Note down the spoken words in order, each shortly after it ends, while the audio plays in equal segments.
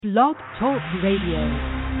Blog Talk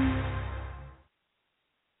Radio.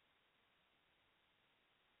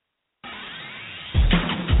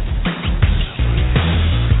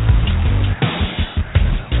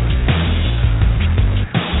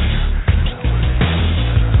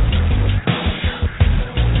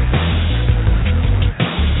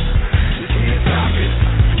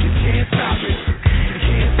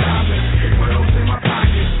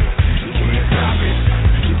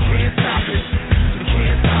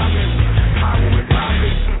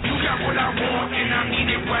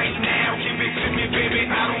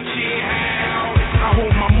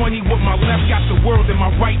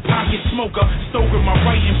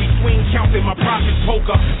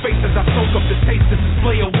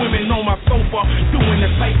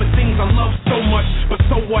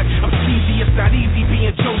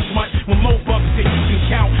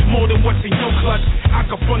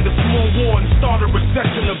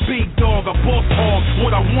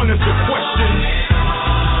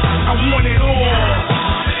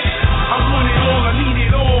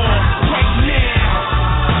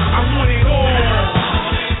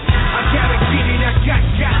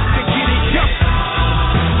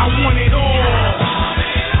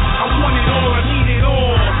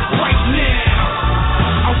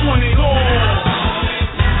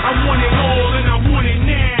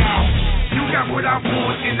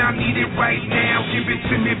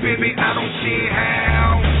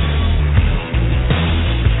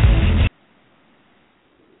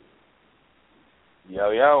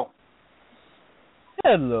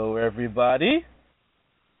 Hello, everybody.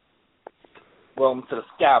 Welcome to the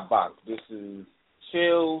Skybox. This is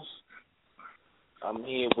Chills. I'm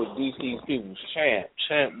here with DC's People's Champ.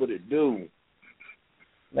 Champ, what it do?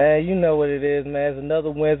 Man, you know what it is, man. It's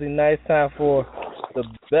another Wednesday night. Time for the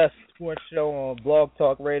best sports show on Blog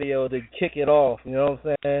Talk Radio to kick it off. You know what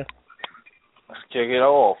I'm saying? Let's kick it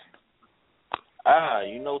off.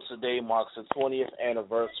 Today marks the 20th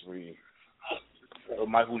anniversary of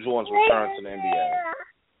Michael Jordan's return to the NBA.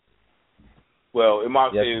 Well, it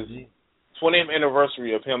marks his 20th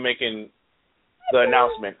anniversary of him making the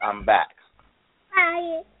announcement, "I'm back."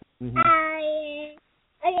 Mm-hmm.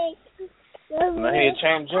 And I hear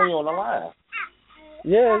Champ Jr. on the line.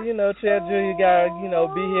 Yeah, Chad Jr.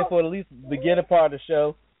 got be here for at least the beginning part of the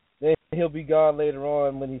show. Then he'll be gone later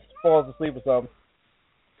on when he falls asleep or something.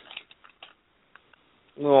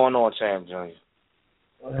 What's going on, Champ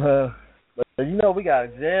Jr.? But we got a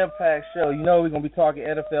jam-packed show. We're going to be talking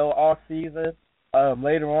NFL all season.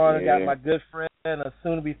 Later on, I got my good friend, a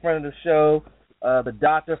soon-to-be friend of the show, the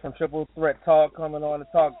doctor from Triple Threat Talk, coming on to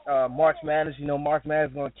talk March Madness. March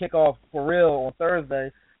Madness is going to kick off for real on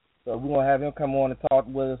Thursday. So we're going to have him come on and talk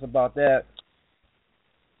with us about that.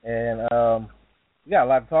 And we got a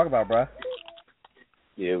lot to talk about, bro.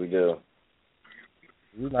 Yeah, we do.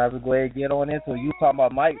 We might as well go ahead and get on into it. You talking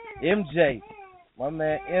about Mike, MJ. My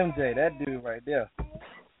man MJ, that dude right there.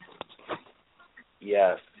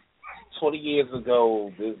 Yes. 20 years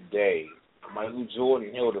ago this day, Michael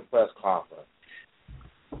Jordan held a press conference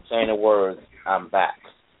saying the words, "I'm back."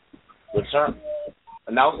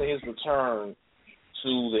 Announcing his return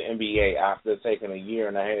to the NBA after taking a year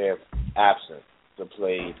and a half absence to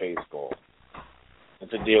play baseball and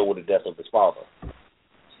to deal with the death of his father.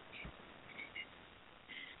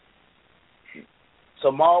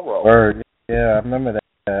 Tomorrow. Yeah, I remember that.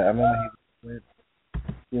 I remember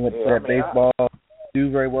he went to play baseball, do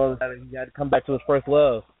very well. He had to come back to his first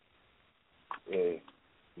love. Yeah,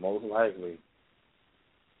 most likely.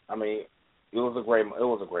 It was a great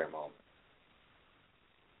moment.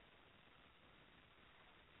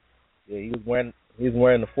 Yeah, he was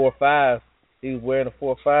wearing the 4-5. He was wearing the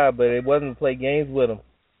 4-5, but it wasn't to play games with him.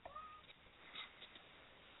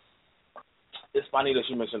 It's funny that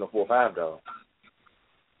you mentioned the 4-5 though.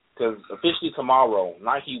 Because officially tomorrow,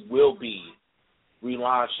 Nike will be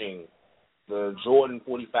relaunching the Jordan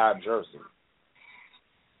 45 jersey.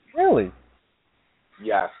 Really?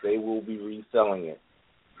 Yes, they will be reselling it.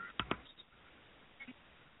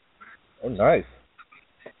 Oh, nice.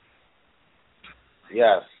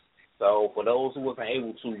 Yes. So for those who wasn't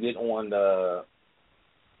able to get on the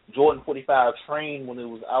Jordan 45 train when it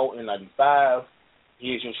was out in 95,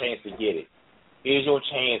 here's your chance to get it. Here's your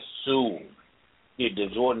chance to get the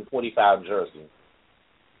Jordan 45 jersey.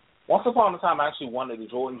 Once upon a time, I actually wanted the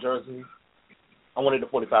Jordan jersey. I wanted the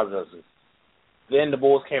 45 jersey. Then the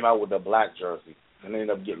Bulls came out with the black jersey, and ended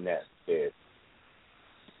up getting that instead.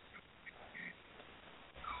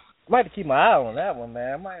 I might have to keep my eye on that one,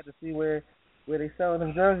 man. I might have to see where they selling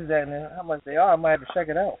them jerseys at and how much they are. I might have to check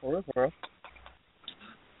it out for real, bro.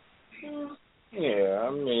 Yeah,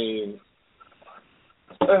 I mean,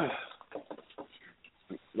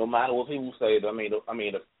 no matter what people say,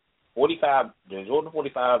 the 45, the Jordan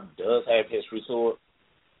 45 does have history to it.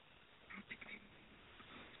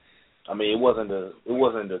 I mean, it wasn't the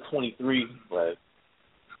 23, but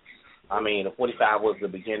I mean, the 45 was the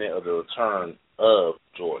beginning of the return of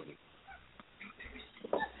Jordan.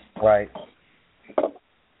 Right.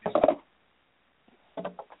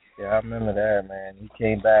 Yeah, I remember that, man. He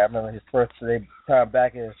came back. I remember his first time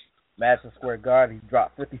back in Madison Square Garden. He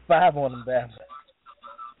dropped 55 on them back.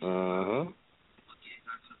 Mm-hmm.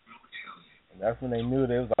 And that's when they knew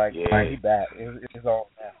that it was like, all right, he back. It's on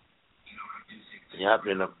now. Yep,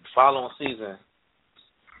 in the following season,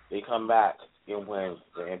 they come back and win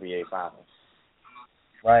the NBA Finals.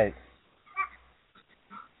 Right.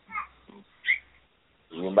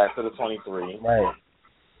 He went back to the 23. Right.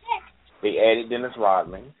 They added Dennis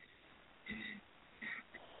Rodman.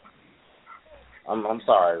 I'm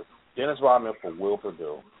sorry, Dennis Rodman for Will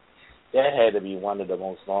Perdue. That had to be one of the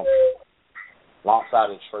most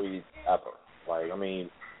lopsided trades ever. Like, I mean,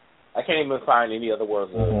 I can't even find any other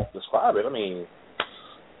words to describe it. I mean,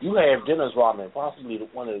 you have Dennis Rodman, possibly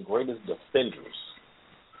one of the greatest defenders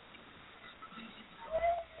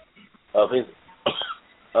of his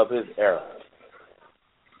era.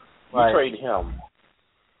 You trade him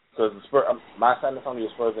because my San Antonio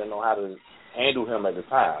Spurs didn't know how to handle him at the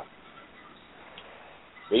time.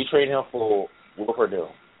 They trade him for Will Perdue.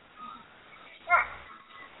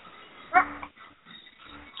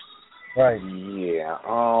 Right. Yeah.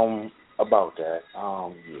 About that.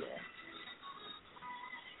 Yeah.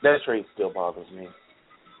 That trade still bothers me.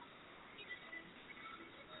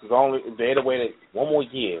 If they had waited one more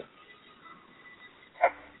year,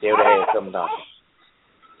 they would have had something done.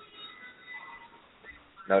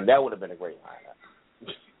 Now that would have been a great lineup.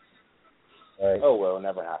 Right. Oh well, it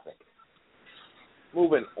never happened.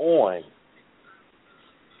 Moving on.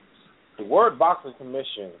 The World Boxing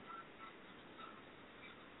Commission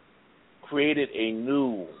created a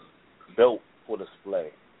new belt for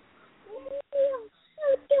display.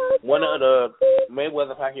 One of the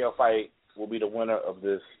Mayweather-Pacquiao fight will be the winner of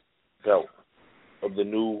this belt, of the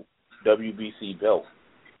new WBC belt.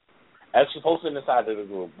 Actually posted inside of the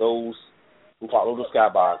group. Those who follow the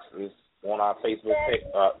Skybox is on our Facebook.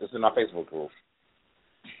 It's in our Facebook group.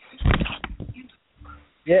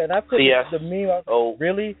 Yeah, and I put CS, the meme.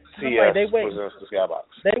 Really? CS they wait. presents the Skybox.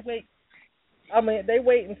 They wait. I mean, they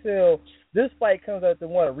wait until this fight comes out to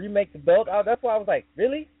want to remake the belt. That's why I was like,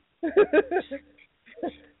 really?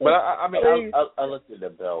 But I looked at the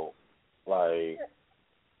belt like,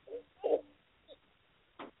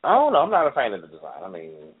 I don't know. I'm not a fan of the design. I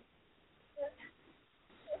mean,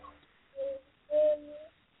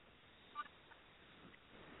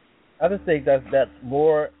 I just think that's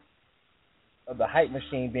more of the hype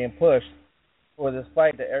machine being pushed for this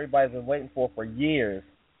fight that everybody's been waiting for years.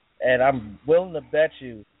 And I'm willing to bet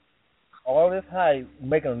you all this hype,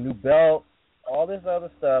 making a new belt, all this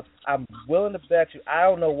other stuff, I'm willing to bet you, I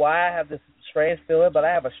don't know why I have this strange feeling, but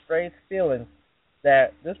I have a strange feeling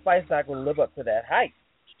that this fight's not going to live up to that hype.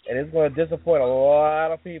 And it's going to disappoint a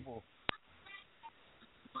lot of people.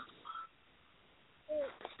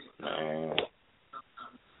 Man.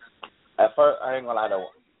 At first, I ain't going to lie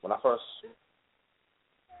though, when I first...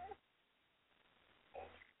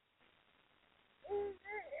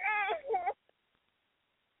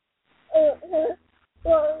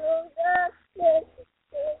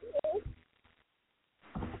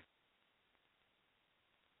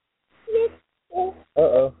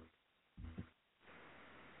 Uh-oh.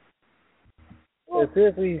 It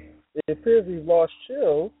appears we've lost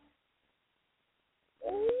Chill.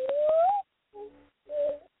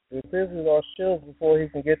 It appears we lost Chills before he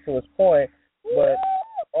can get to his point. But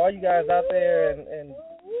all you guys out there in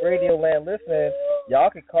Radio Land listening, y'all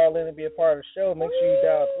can call in and be a part of the show. Make sure you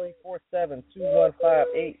dial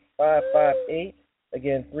 347-215-8558.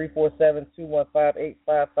 Again, 347-215-8558.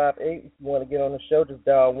 If you want to get on the show, just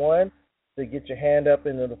dial 1 to get your hand up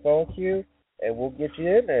into the phone queue, and we'll get you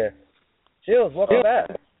in there. Chills, welcome back.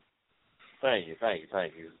 Thank you.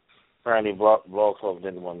 Apparently, Blog Talk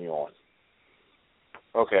didn't want me on.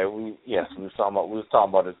 Okay, we was talking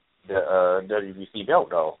about the WBC belt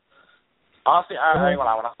though. Honestly, I ain't gonna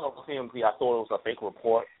lie. When I saw the CMP, I thought it was a fake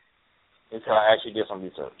report until I actually did some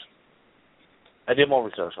research. I did more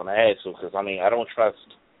research on it. I had to because I don't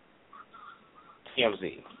trust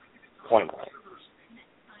TMZ. Point blank.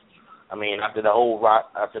 After the whole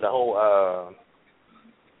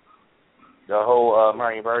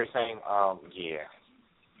Marion Barry thing, yeah.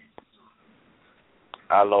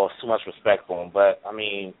 I lost too much respect for him. But,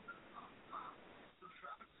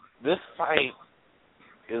 this fight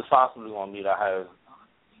is possibly going to be the highest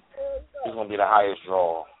is going to be the highest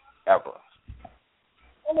draw ever.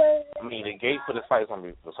 I mean, the gate for this fight is going to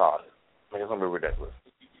be retarded. I mean, it's going to be ridiculous.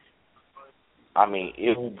 I mean,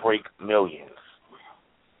 it will break millions.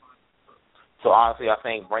 So, honestly, I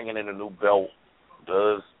think bringing in a new belt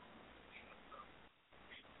does,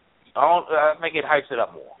 I think it hypes it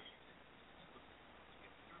up more.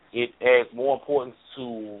 It adds more importance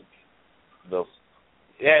to the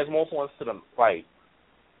fight.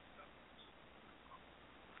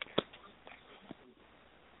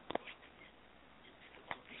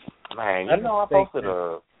 Man, you know, I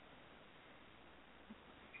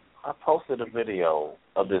posted a video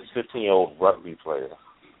of this 15-year-old rugby player.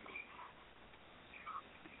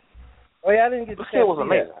 Oh yeah, I didn't get to see it was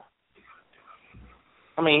amazing. That.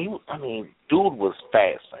 I mean, dude was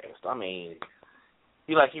fast. I mean,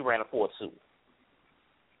 he ran a 4.2.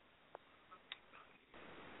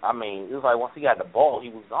 I mean, it was like once he got the ball, he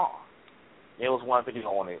was gone. There was one video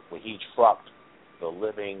on it where he trucked the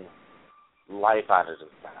living life out of this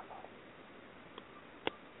guy.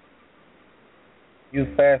 He was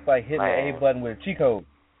fast, like hitting the A button with a cheat code.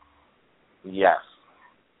 Yes.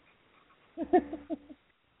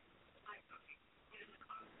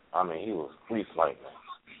 I mean, he was free flight.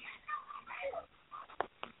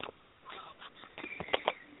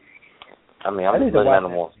 I mean, I'm looking at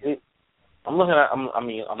him on. I'm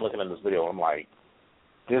looking at this video. I'm like,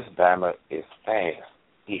 this Bama is fast.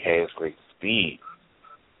 He has great speed.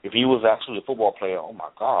 If he was actually a football player, oh my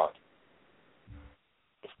God,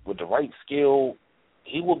 with the right skill,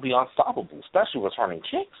 he would be unstoppable, especially returning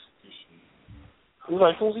kicks. It was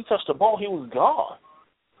like, as soon as he touched the ball, he was gone.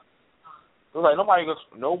 It was like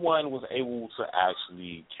no one was able to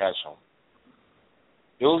actually catch him.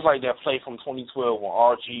 It was like that play from 2012 when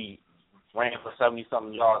RG ran for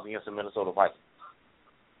 70-something yards against the Minnesota Vikings.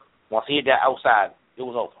 Once he hit that outside, it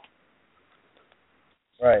was over.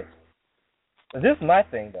 Right. But this is my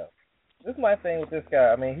thing, though. This is my thing with this guy.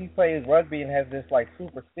 I mean, he plays rugby and has this, like,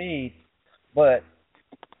 super speed, but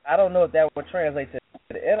I don't know if that would translate to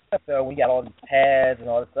the NFL when you got all these pads and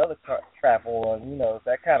all this other crap on, you know,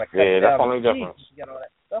 that kind of cuts down that's the only speed. difference. You got all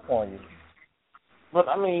that stuff on you. But,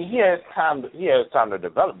 I mean, he has time to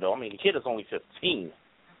develop, though. I mean, the kid is only 15,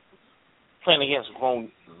 playing against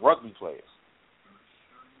grown rugby players.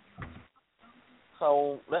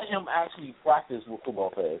 So let him actually practice with football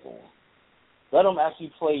players on. Let him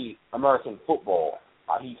actually play American football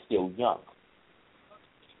while he's still young.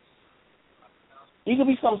 He could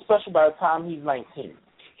be something special by the time he's 19.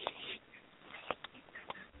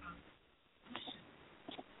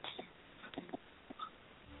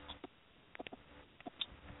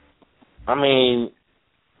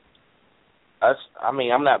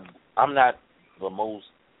 I'm not the most.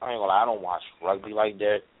 I ain't gonna lie. I don't watch rugby like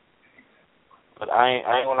that. But I ain't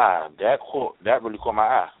gonna lie. That really caught my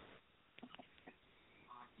eye.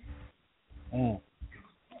 Mm.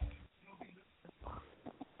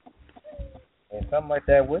 And something like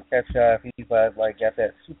that would catch you if he's like got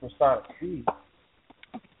that supersonic speed.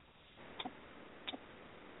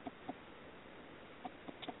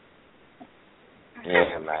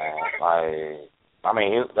 Yeah, man.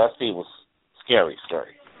 That speed was scary.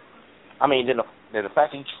 I mean, then the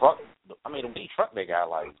fact he trucked. I mean, when he trucked that guy,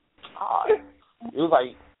 like, God, it was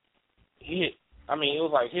like it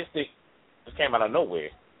was like his stick just came out of nowhere.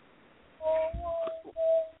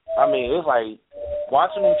 I mean, it was like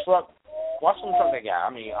watching him truck that guy. I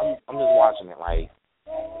mean, I'm just watching it like,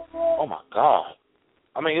 oh my God.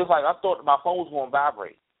 I mean, it was like I thought my phone was going to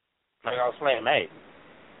vibrate, like I was playing Madden.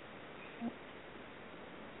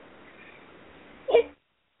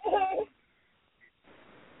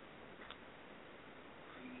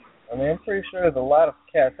 I mean, I'm pretty sure there's a lot of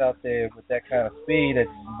cats out there with that kind of speed that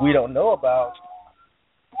we don't know about.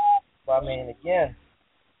 But I mean, again,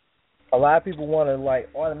 a lot of people want to like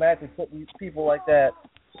automatically put these people like that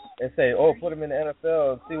and say, "Oh, put them in the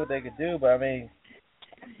NFL and see what they could do." But I mean,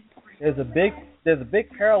 there's a big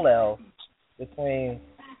parallel between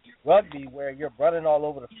rugby where you're running all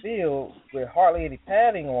over the field with hardly any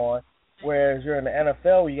padding on, whereas you're in the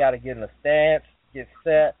NFL where you got to get in a stance, get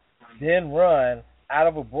set, then run out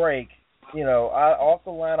of a break, you know, off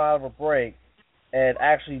the line out of a break, and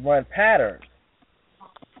actually run patterns.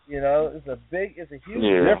 You know, it's a huge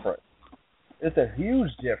difference. It's a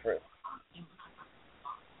huge difference.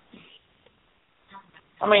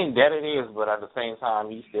 I mean, that it is, but at the same time,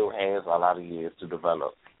 he still has a lot of years to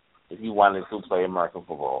develop. If he wanted to play American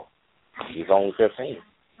football, he's only 15.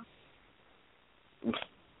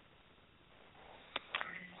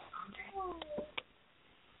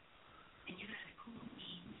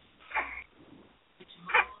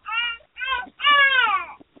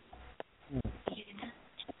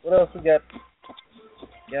 What else we got?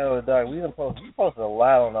 Yo, dog, we posted a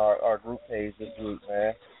lot on our group page this week,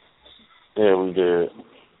 man. Yeah, we did.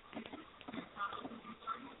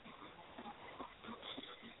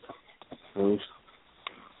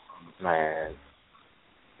 Man.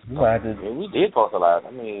 We did post a lot.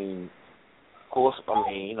 I mean, of course,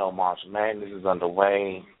 March Madness is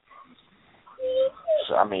underway.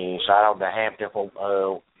 So, shout out to Hampton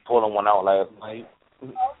for pulling one out last night.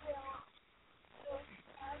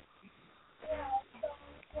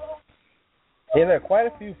 Yeah, there are quite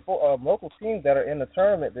a few local teams that are in the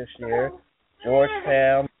tournament this year.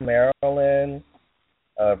 Georgetown, Maryland,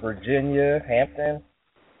 Virginia, Hampton.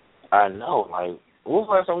 I know. Like, when was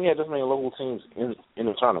the last time we had this many local teams in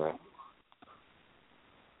the tournament?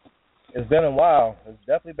 It's been a while. It's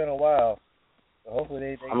definitely been a while. So hopefully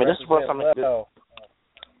they this is the first time. Well.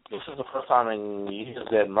 This is the first time in years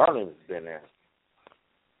that Maryland's been there.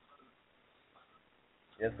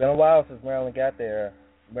 It's been a while since Maryland got there.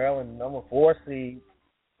 Maryland, number 4 seed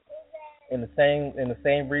in the same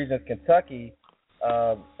region as Kentucky.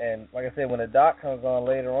 And like I said, when the doc comes on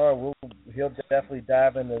later on, he'll definitely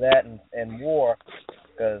dive into that and more,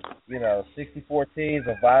 because 64 teams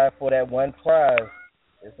are vying for that one prize.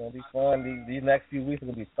 It's gonna be fun. These next few weeks are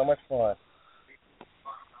gonna be so much fun.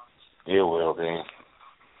 It will be.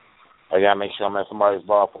 I gotta make sure I'm at somebody's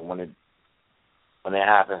ball for when it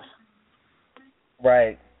happens.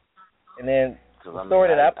 Right. And then the story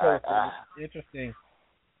that I posted was interesting.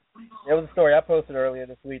 There was a story I posted earlier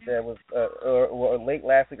this week that was, or late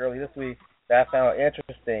last week, early this week, that I found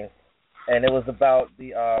interesting, and it was about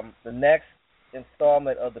the next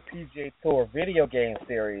installment of the PGA Tour video game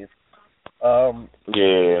series. Announced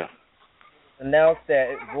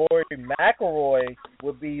that Rory McIlroy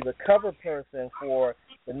would be the cover person for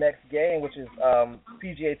the next game, which is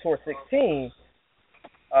PGA Tour 16,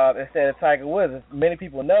 instead of Tiger Woods. As many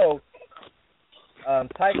people know,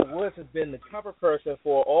 Tiger Woods has been the cover person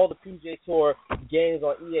for all the PGA Tour games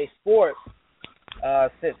on EA Sports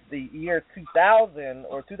since the year 2000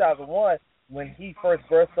 or 2001, when he first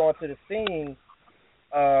burst onto the scene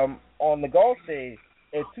on the golf stage.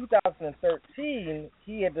 In 2013,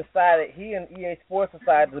 he and EA Sports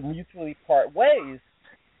decided to mutually part ways.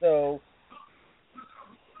 So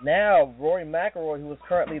now Rory McIlroy, who is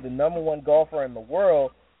currently the number 1 golfer in the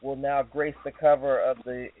world, will now grace the cover of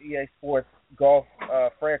the EA Sports Golf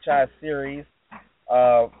franchise series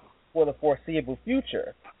for the foreseeable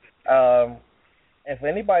future. And for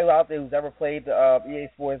anybody out there who's ever played the EA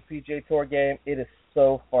Sports PGA Tour game, it is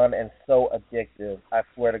so fun and so addictive. I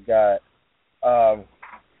swear to God.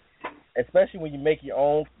 Especially when you make your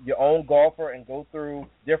own golfer and go through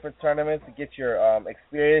different tournaments to get your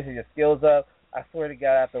experience and your skills up. I swear to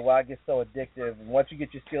God, after a while, it gets so addictive. And once you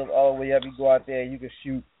get your skills all the way up, you go out there and you can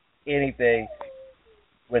shoot anything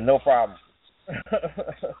with no problem.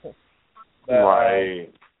 But,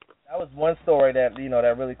 right. That was one story that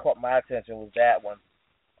that really caught my attention, was that one.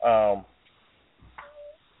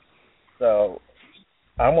 So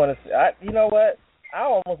I want to. You know what? I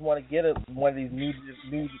almost want to get one of these new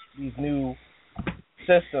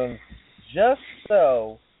systems just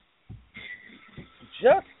so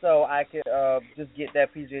I could just get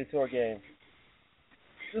that PGA Tour game.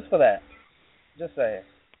 Just for that. Just saying.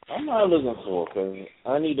 I'm not looking for it because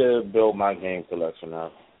I need to build my game collection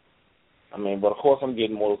up. But of course I'm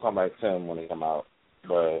getting Mortal Kombat 10 when they come out.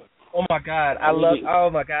 But oh my God,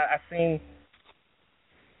 I've seen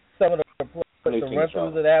some of the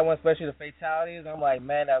run-throughs of that one, especially the fatalities. I'm like,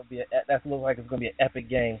 man, that looks like it's gonna be an epic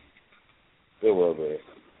game. It will be.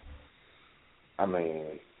 I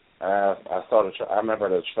remember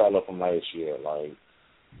the trailer from last year. Like,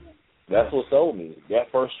 that's what sold me. That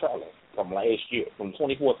first trailer from last year, from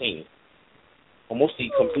 2014, almost a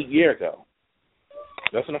complete year ago.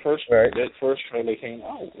 That's when that first trailer came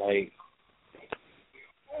out. Like,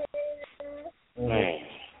 man.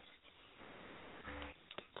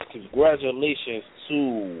 Congratulations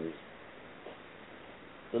to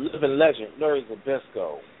the living legend, Larry Zbyszko,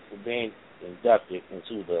 for being inducted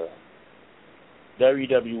into the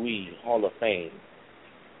WWE Hall of Fame.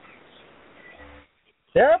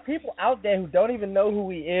 There are people out there who don't even know who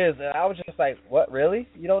he is, and I was just like, what, really?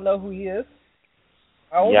 You don't know who he is?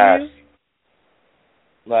 How old are you?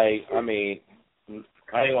 Like, I ain't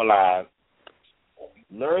gonna lie.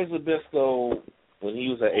 Larry Zbyszko, when he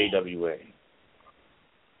was at AWA,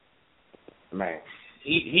 man,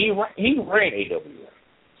 he ran AWA.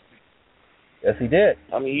 Yes, he did.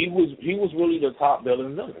 He was really the top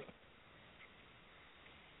billing villain.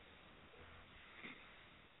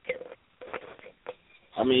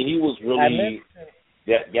 He was really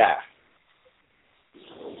that guy.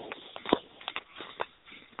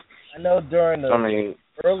 I know during the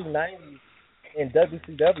early '90s in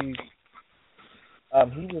WCW,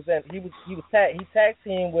 he tag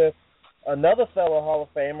teamed with another fellow Hall of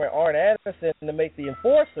Famer, Arn Anderson, to make the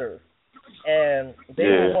Enforcers, and they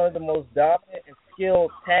were one of the most dominant and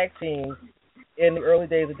skilled tag teams in the early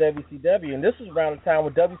days of WCW. And this was around the time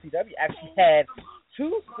when WCW actually had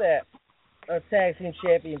two sets of tag team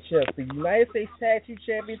championships: the United States Tag Team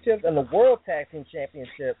Championships and the World Tag Team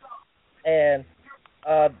Championships. And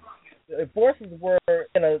the Enforcers were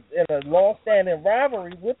in a long-standing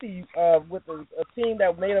rivalry with a team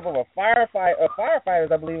that was made up of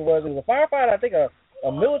firefighters, I believe it was. It was a firefighter, I think a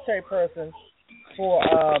military person for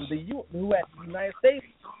who had the United States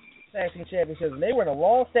Tag Team Championships, and they were in a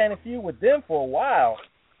long-standing feud with them for a while,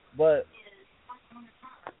 but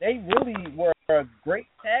they really were a great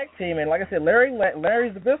tag team. And like I said, Larry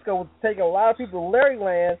Zbyszko was taking a lot of people to Larry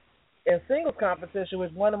Land in singles competition,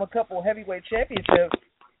 which won him a couple of heavyweight championships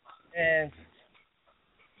and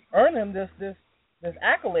earned him this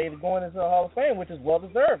accolade of going into the Hall of Fame, which is well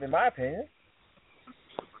deserved, in my opinion.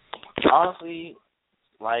 Honestly,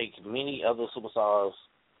 like many other superstars,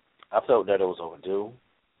 I felt that it was overdue.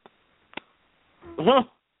 Because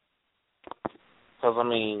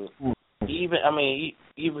even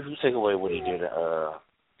if you take away what he did at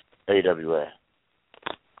AWA,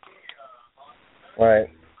 right?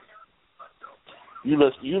 You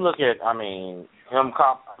look at him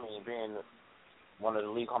being one of the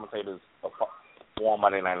lead commentators on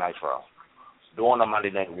Monday Night Nitro, during the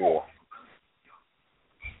Monday Night War.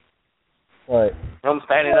 Right. Him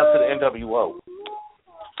standing up to the NWO.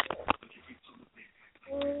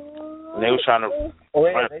 And they was trying to.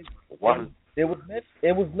 It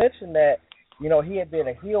was mentioned that he had been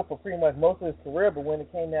a heel for pretty much most of his career, but when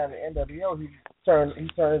it came down to NWO, he turned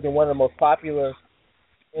into one of the most popular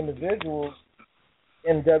individuals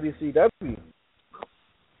in WCW.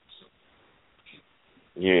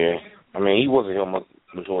 Yeah, he was a heel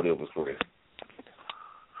majority of his career.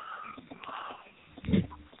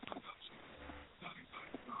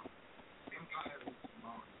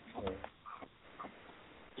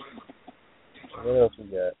 What else we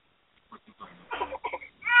got?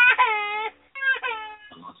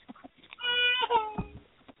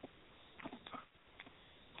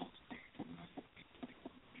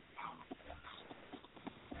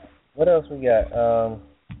 What else we got?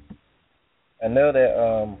 I know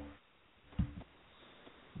that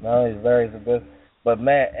not only is Larry Zbyszko, but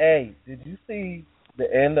man, hey, did you see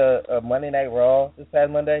the end of Monday Night Raw this past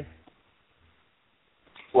Monday?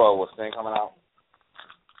 Well, was Sting coming out?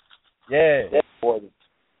 Yeah.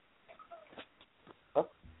 I'm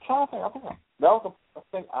trying to think. I think that was the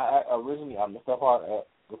thing. I originally missed that part.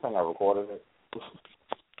 The thing I recorded it.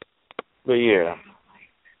 But yeah.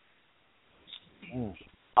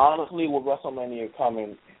 Honestly, with WrestleMania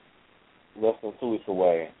coming less than 2 weeks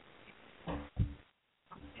away,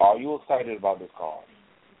 are you excited about this card?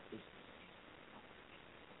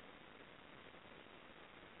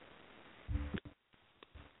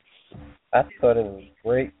 I thought it was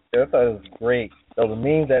great. So the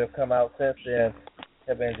memes that have come out since then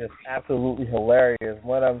have been just absolutely hilarious.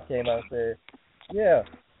 One of them came out and said, "Yeah,"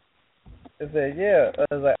 I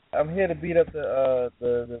was like, "I'm here to beat up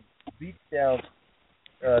the Beach Down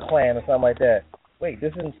clan or something like that." Wait,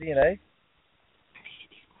 this isn't TNA?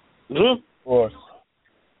 Mm-hmm. Or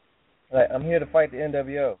like, I'm here to fight the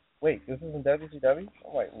NWO. Wait, this isn't WCW?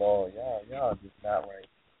 I'm like, Lord, y'all just not right.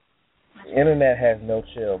 The internet has no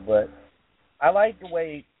chill, but I like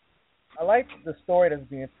the story that's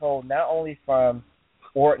being told, not only from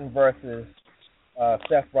Orton versus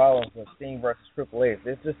Seth Rollins and Sting versus Triple H.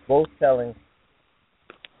 They're just both telling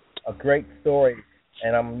a great story,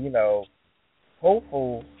 and I'm,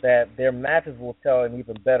 hopeful that their matches will tell an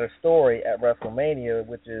even better story at WrestleMania,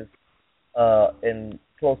 which is in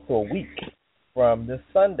close to a week from this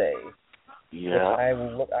Sunday. Yeah.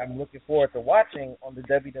 I'm looking forward to watching on the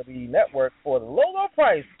WWE Network for the low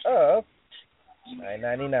price of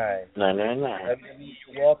 $9.99. WWE,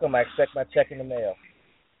 you're welcome. I expect my check in the mail.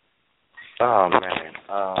 Oh man.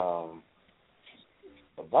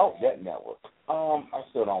 About that network, I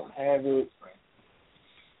still don't have it.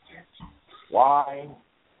 Why?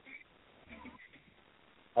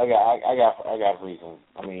 I got reasons.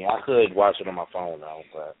 I could watch it on my phone now,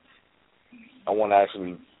 but I want to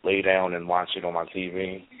actually lay down and watch it on my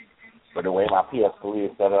TV. But the way my PS3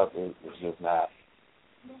 is set up, it's just not.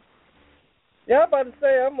 Yeah, I'm about to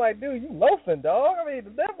say, I'm like, dude, you loafing, dog.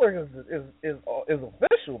 The network is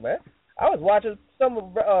official, man. I was watching some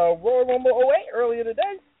of Royal Rumble 08 earlier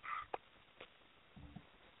today.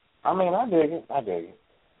 I dig it.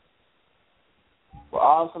 But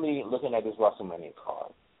honestly, looking at this WrestleMania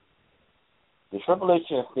card, the Triple H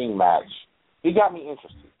and Sting match, it got me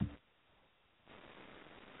interested.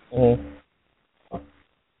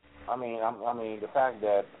 I mean, the fact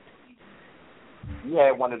that you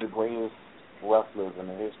had one of the greatest wrestlers in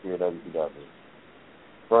the history of WCW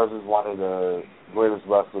versus one of the greatest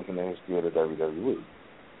wrestlers in the history of the WWE,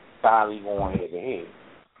 finally going head to head.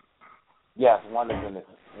 Yes, one is in his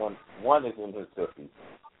 50s,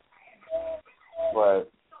 but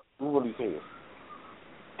who really cares?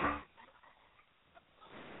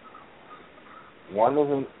 One is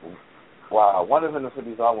in the 50s,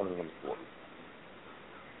 one is in the 40s.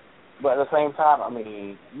 But at the same time, I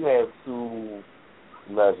mean, you have two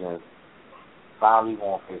legends finally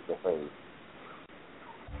going face to face.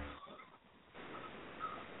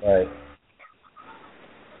 Right.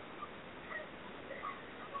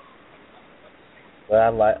 But I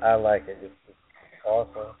like it. It's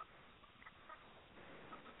awesome.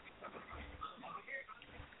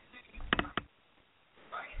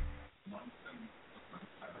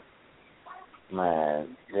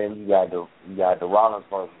 Man, then you got the Rollins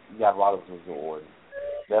versus Orton.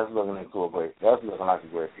 That's looking like a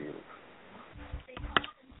great feud.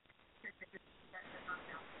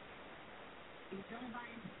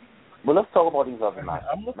 But let's talk about these other matches.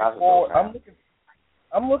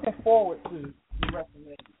 I'm looking forward to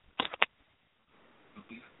WrestleMania.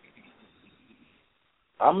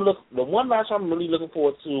 The one match I'm really looking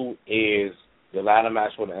forward to is the ladder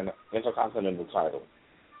match for the Intercontinental title.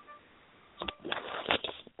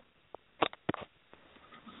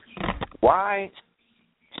 Why?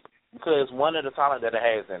 Because one of the talent that it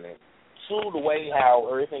has in it. Two, the way how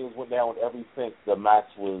everything went down ever since the match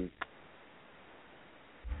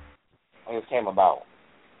came about.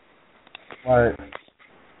 Right.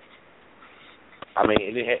 I mean,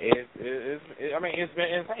 it's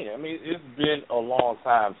been insane. I mean, it's been a long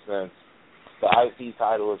time since the IC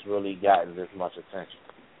title has really gotten this much attention.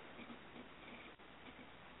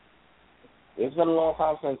 It's been a long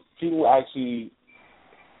time since people actually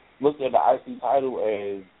looked at the IC title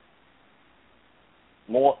as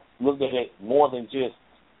more than just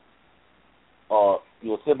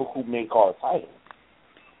your typical mid-card title.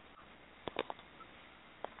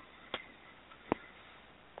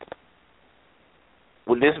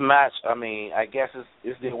 With this match, I mean, I guess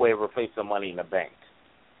it's their way of replacing Money in the Bank,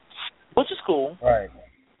 which is cool. Right.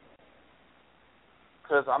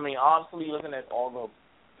 Because, I mean, honestly, looking at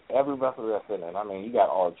every wrestler that's in it, I mean, you got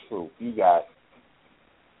R-Truth, you got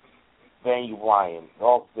Daniel Bryan,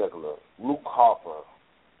 Dolph Ziggler, Luke Harper,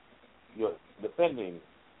 your defending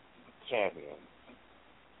champion,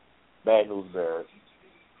 Bad News Bears.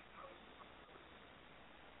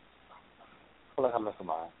 I feel like I'm missing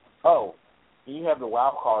mine. Oh, and you have the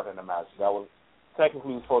wild card in the match that was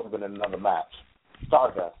technically supposed to have been in another match.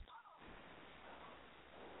 Stardust,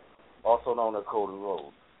 also known as Cody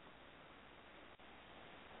Rhodes.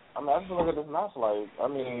 I mean, I just look at this match like, I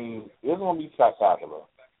mean, it's going to be spectacular.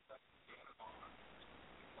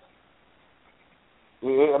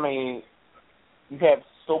 I mean, you have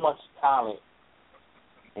so much talent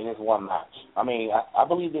in this one match. I mean, I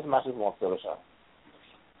believe this match is going to fill the show.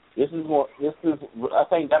 I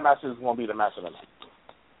think that match is going to be the match of the night.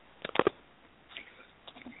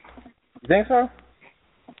 You think so?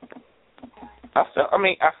 I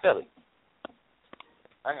feel it.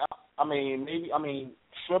 I mean,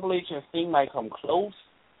 Triple H and Sting might come close,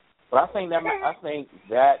 but I think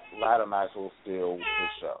that ladder match will steal the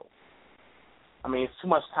show. I mean, it's too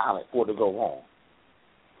much talent for it to go wrong.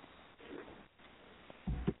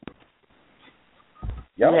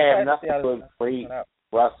 You have nothing but great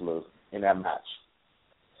wrestlers in that match.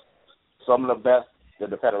 Some of the best that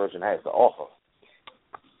the Federation has to offer.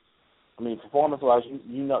 I mean, performance-wise,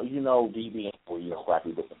 you know DB ain't for your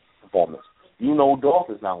crappy performance. You know Dolph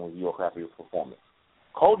is not going to your crappy performance.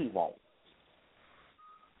 Cody won't.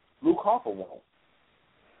 Luke Harper won't.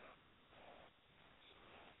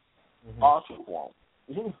 R-Truth won't.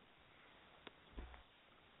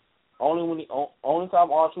 Only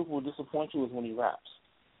time R-Truth will disappoint you is when he raps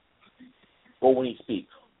or when he speaks.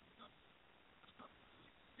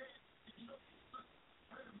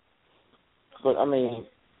 But I mean,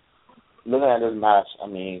 looking at this match, I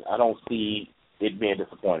mean, I don't see it being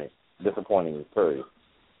disappointing, period.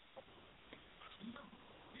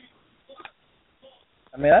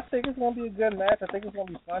 I mean, I think it's going to be a good match. I think it's going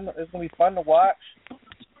to be fun. It's going to be fun to watch.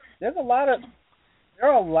 There are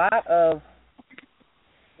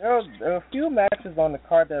a few matches on the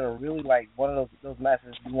card that are really like one of those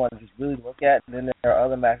matches you want to just really look at, and then there are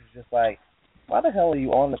other matches just like, why the hell are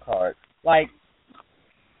you on the card? Like,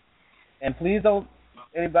 and please don't,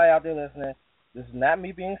 anybody out there listening, this is not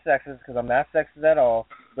me being sexist, because I'm not sexist at all,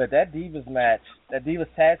 But that Divas match, that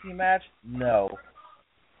Divas tag team match, no.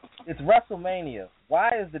 It's WrestleMania. Why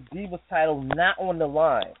is the Divas title not on the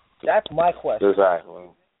line? That's my question. Exactly.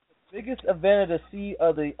 Biggest event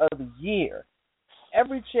of the year.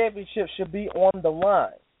 Every championship should be on the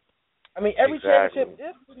line. I mean, every championship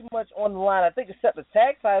is pretty much on the line, I think, except the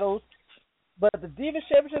tag titles. But the Divas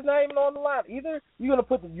Championship is not even on the line. Either you're going to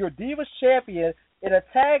put your Divas Champion in a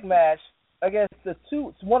tag match against two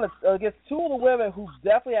of the women who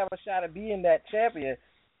definitely have a shot at being that champion.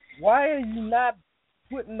 Why are you not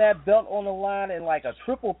putting that belt on the line in like a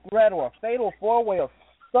triple threat or a fatal four-way or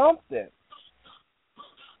something?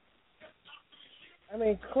 I mean,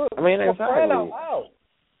 exactly. Crying out loud.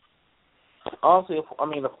 Honestly,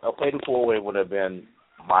 a fatal four-way would have been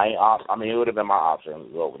my option. It would have been my option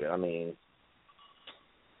to go with it.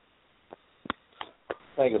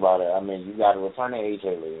 Think about it. You got to return to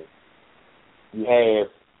AJ Lee.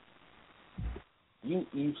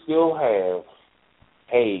 You still have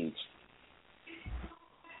Paige.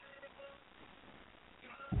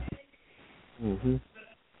 Mhm.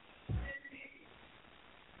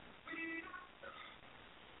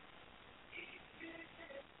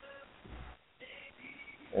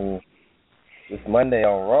 And this Monday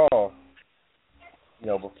on Raw,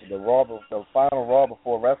 the final Raw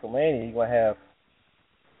before WrestleMania,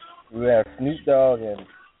 we have Snoop Dogg and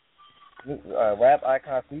rap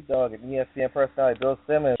icon Snoop Dogg and ESPN personality Bill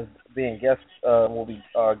Simmons will be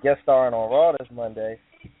guest starring on Raw this Monday,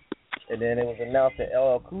 and then it was announced that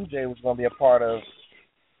LL Cool J was going to be a part of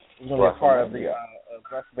the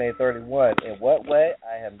WrestleMania 31. In what way?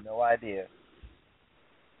 I have no idea.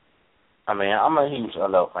 I'm a huge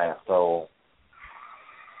LL fan, so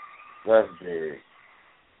that's big.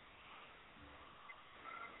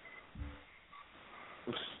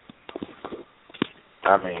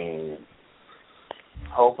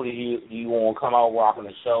 Hopefully he won't come out rocking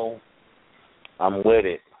the show. I'm with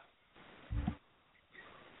it.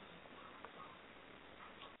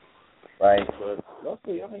 Right. But let's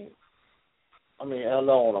see. LL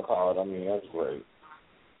on the card. That's great.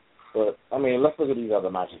 But let's look at these other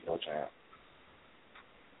matches, no champ.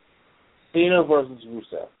 Cena versus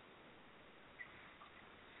Rusev.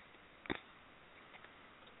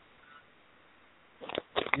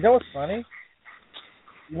 You know what's funny?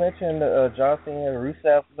 You mentioned John Cena and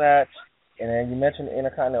Rusev match, and then you mentioned the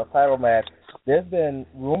Intercontinental title match. There's been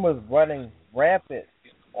rumors running rampant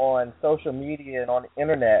on social media and on the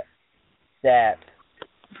internet that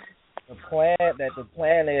the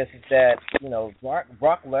plan is that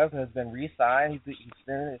Brock Lesnar has been re-signed. He's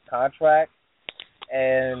extended his contract,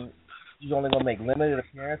 and he's only going to make limited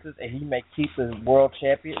appearances, and he may keep the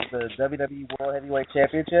WWE World Heavyweight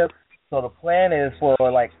Championship. So the plan is for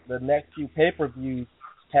the next few pay-per-views,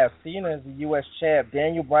 have Cena as the U.S. champ,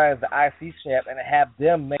 Daniel Bryan as the IC champ, and have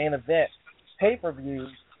them main event pay-per-views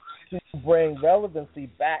to bring relevancy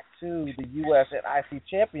back to the U.S. and IC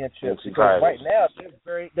championships. Because right now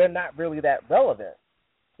they're not really that relevant.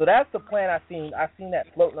 So that's the plan I've seen. I've seen that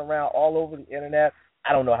floating around all over the internet.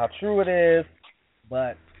 I don't know how true it is,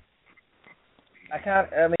 but it's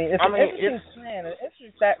an interesting plan, an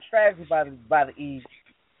interesting strategy by the E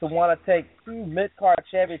to want to take two mid-card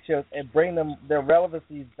championships and bring their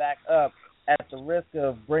relevancies back up at the risk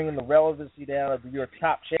of bringing the relevancy down of your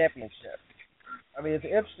top championship. It's an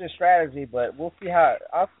interesting strategy, but we'll see how.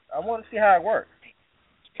 I want to see how it works.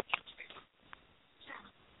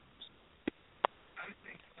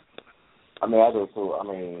 I do too.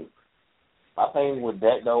 I think with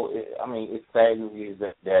that though, it's sad is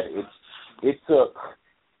that it took.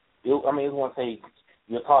 It's going to take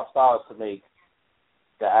your top stars to make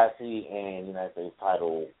the IC and United States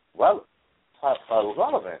title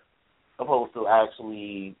relevant, opposed to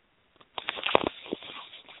actually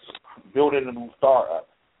building a new star up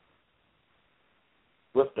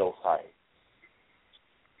with those titles.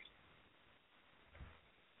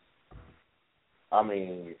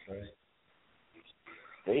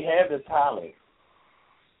 They have the talent.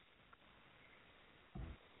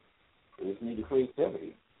 They just need the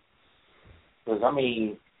creativity. Because,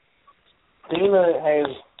 Cena has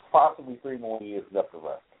possibly 3 more years left to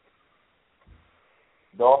wrestle.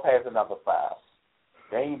 Dolph has another 5.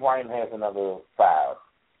 Daniel Bryan has another 5.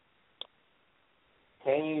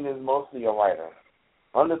 Kane is mostly a writer.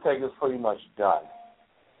 Undertaker's pretty much done.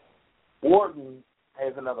 Orton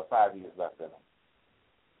has another 5 years left in him.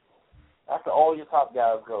 After all your top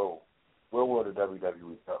guys go, where will the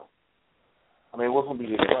WWE go? What's going to be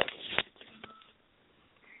the question?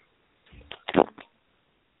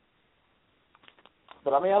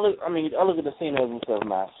 But I look at the Cena and Rusev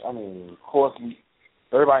match. Of course,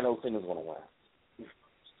 everybody knows Cena's going to win.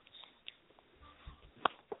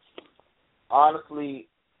 honestly,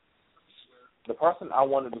 the person I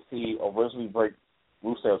wanted to see originally break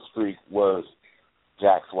Rusev's streak was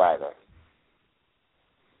Jack Swagger.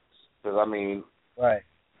 Because, right.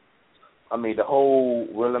 The whole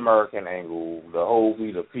Real American angle, the whole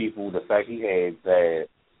We the People, the fact he had that,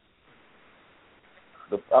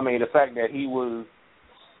 the fact that he was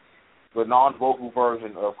the non-vocal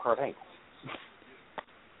version of Kurt Angle.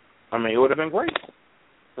 It would have been great.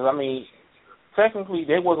 Because, technically,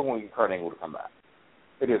 they wasn't going to get Kurt Angle to come back.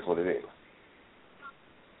 It is what it is.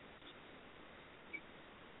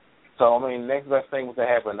 So, next best thing was to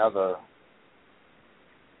have another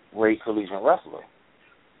great collegiate wrestler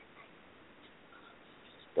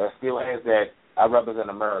that still has that I represent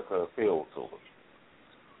America feel to it.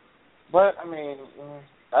 But,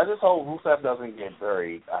 I just hope Rusev doesn't get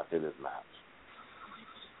buried after this match.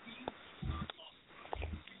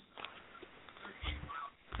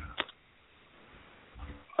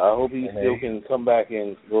 I hope he still can come back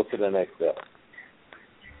and go to the next step.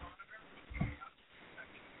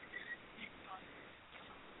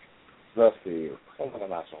 Let's see. Some of the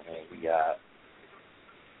match on here we got.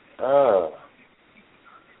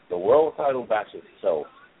 The world title match itself.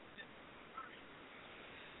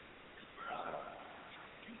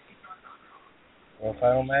 World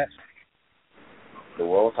title match? The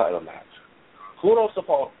world title match. Kudos to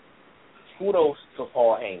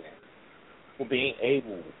Paul Heyman for being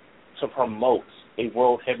able to promote a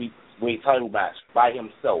world heavyweight title match by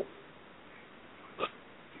himself.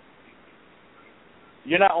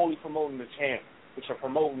 You're not only promoting the champ, but you're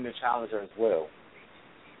promoting the challenger as well.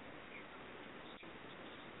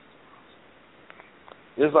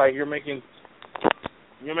 It's like you're making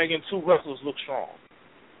two wrestlers look strong.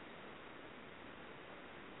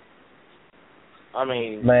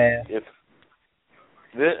 Man. This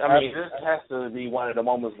has to be one of the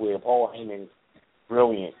moments where Paul Heyman's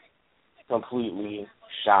brilliance completely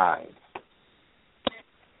shines.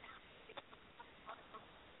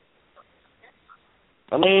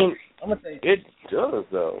 It does,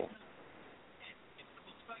 though.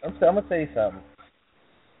 I'm going to tell you something.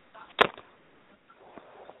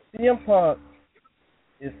 CM Punk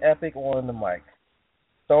is epic on the mic.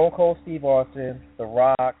 Stone Cold Steve Austin, The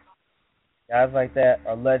Rock, guys like that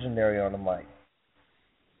are legendary on the mic.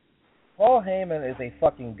 Paul Heyman is a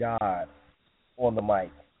fucking god on the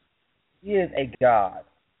mic. He is a god.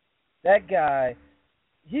 That guy,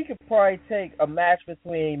 he could probably take a match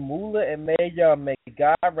between Moolah and Mae Young, make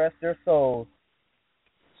God rest their souls,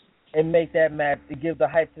 and make that match, to give the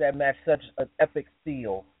hype to that match such an epic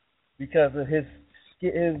feel because of his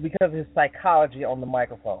psychology on the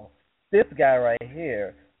microphone. This guy right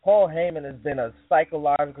here, Paul Heyman, has been a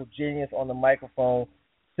psychological genius on the microphone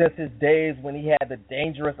since his days when he had the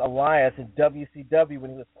Dangerous Alliance in WCW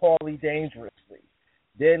when he was Paulie Dangerously.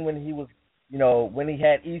 Then when he was, when he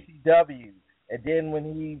had ECW, and then when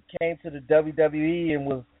he came to the WWE and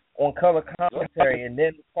was on color commentary, and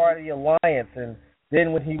then the Party Alliance, and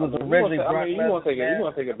then when he was originally you want to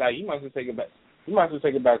take it back. You might as well take it back. You might as well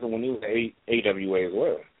take it back to when he was at AWA as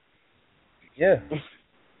well. Yeah.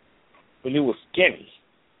 When he was skinny.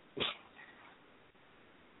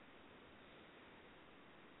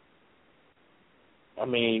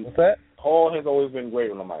 What's that? Paul has always been great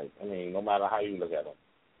on the mic. No matter how you look at him.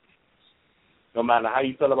 No matter how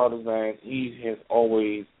you feel about his man, he has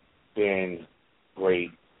always been great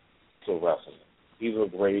to wrestle. He's a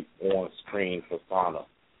great on-screen persona.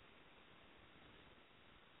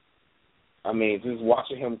 Just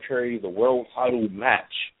watching him carry the world title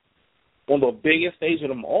match on the biggest stage of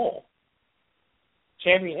them all.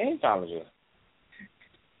 Champion and challenger.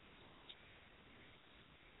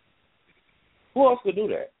 Who else could do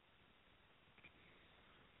that?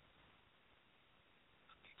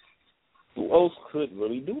 Who else could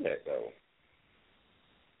really do that, though?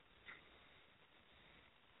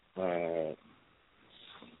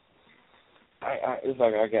 It's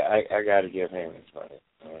like I got to give Heyman credit.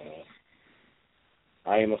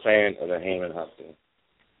 I am a fan of the Heyman hustle.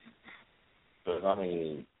 But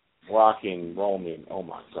Brock and Roman, oh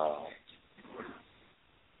my God.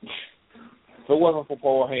 If it wasn't for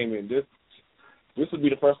Paul Heyman, this would be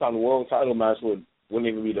the first time the world title match wouldn't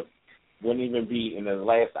even be in the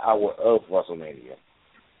last hour of WrestleMania.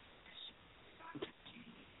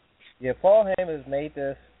 Yeah, Paul Heyman has made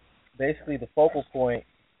this basically the focal point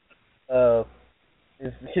of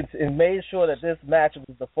and made sure that this match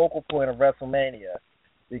was the focal point of WrestleMania.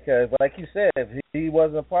 Because, like you said, if he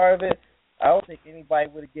wasn't a part of it, I don't think anybody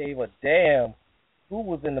would have gave a damn who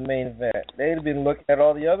was in the main event. They'd have been looking at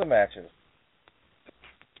all the other matches.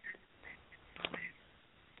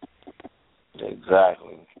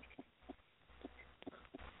 Exactly.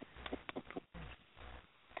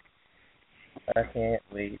 I can't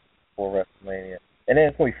wait for WrestleMania. And then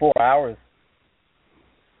it's going to be 4 hours.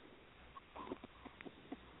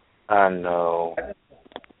 I know.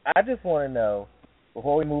 I just want to know,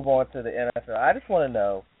 before we move on to the NFL, I just want to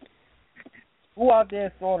know, who out there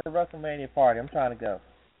is throwing a WrestleMania party? I'm trying to go.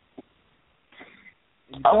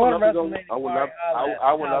 I would love to go. I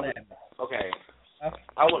would love. Okay.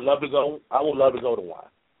 I would love to go. I would love to go to one.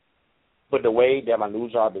 But the way that my new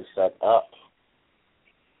job is set up,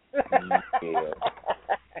 yeah.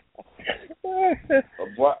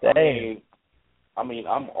 But, I mean,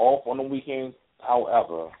 I'm off on the weekends.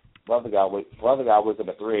 However, brother guy wakes up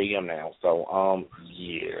at 3 a.m. now. So,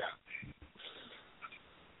 yeah.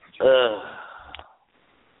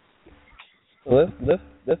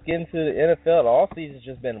 Let's get into the NFL. The off season's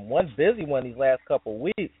just been one busy one these last couple of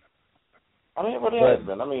weeks. I mean, it really has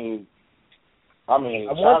been. I mean,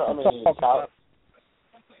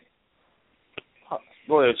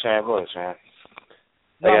 Go ahead, Chad.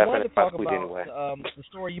 No, I wanted to talk about the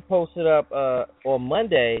story you posted up on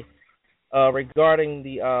Monday regarding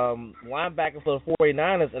the linebacker for the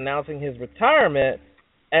 49ers announcing his retirement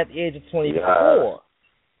at the age of 24. Yeah.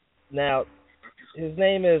 Now, his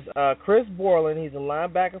name is Chris Borland. He's a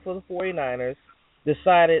linebacker for the 49ers.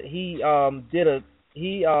 Decided he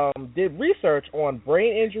did research on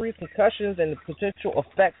brain injuries, concussions, and the potential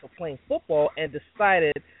effects of playing football, and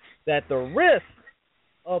decided that the risk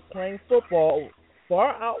of playing football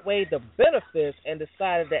far outweighed the benefits, and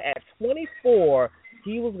decided that at 24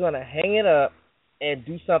 he was going to hang it up and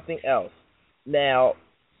do something else. Now,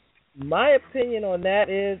 my opinion on that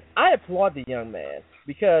is I applaud the young man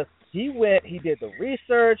because he did the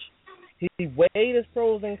research, he weighed his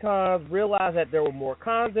pros and cons, realized that there were more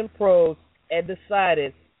cons than pros, and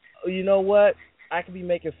decided, you know what, I could be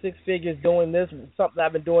making six figures doing this, something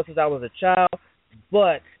I've been doing since I was a child,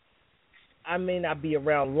 but I may not be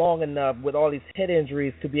around long enough with all these head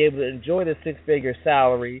injuries to be able to enjoy the six-figure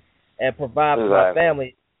salary and provide for my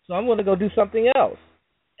family. So I'm going to go do something else.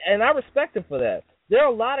 And I respect him for that. There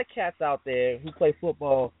are a lot of cats out there who play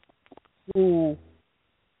football who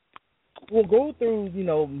will go through,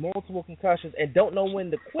 multiple concussions and don't know when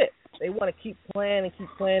to quit. They want to keep playing and keep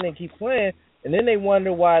playing and keep playing, and then they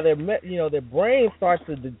wonder why their brain starts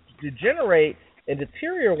to degenerate and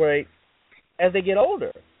deteriorate as they get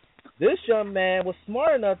older. This young man was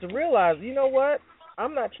smart enough to realize, you know what?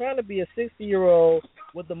 I'm not trying to be a 60-year-old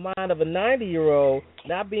with the mind of a 90-year-old,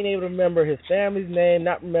 not being able to remember his family's name,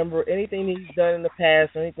 not remember anything he's done in the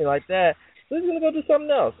past or anything like that. So he's going to go do something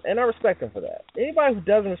else, and I respect him for that. Anybody who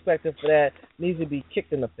doesn't respect him for that needs to be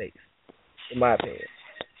kicked in the face, in my opinion.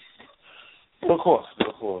 Of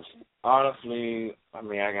course. Honestly, I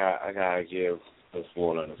mean, I gotta give this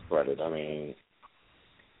fool his credit. I mean,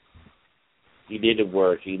 he did the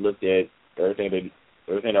work. He looked at everything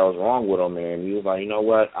that was wrong with him, and he was like, you know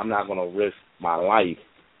what? I'm not gonna risk my life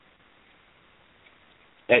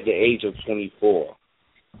at the age of 24.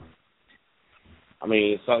 I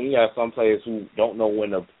mean, you got some players who don't know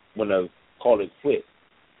when to call it quit,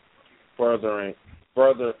 further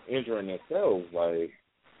injuring themselves. Like,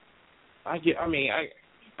 I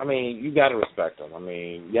mean, you got to respect him. I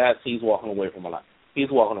mean, yes, he's walking away from a lot.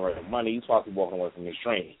 He's walking away from money. He's possibly walking away from his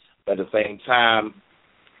training. But at the same time,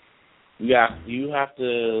 you have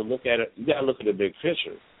to look at it. You got to look at the big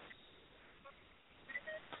picture.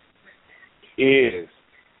 Is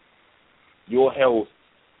your health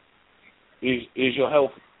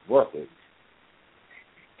worth it?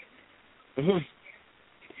 Mm-hmm.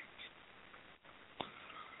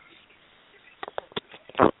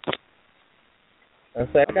 And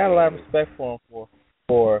so I got a lot of respect for him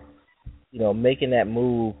for making that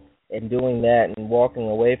move and doing that and walking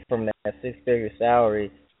away from that six-figure salary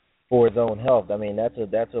for his own health. I mean, it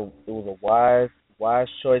was a wise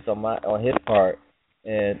choice on his part,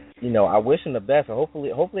 and I wish him the best. And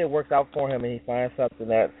hopefully it works out for him and he finds something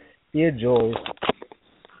that he enjoys,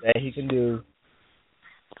 that he can do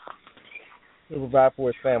to provide for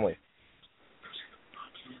his family.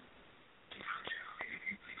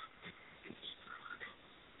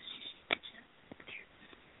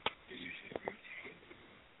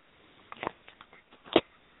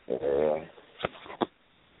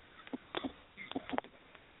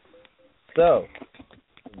 So,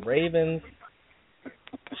 Ravens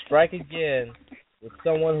strike again with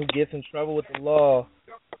someone who gets in trouble with the law.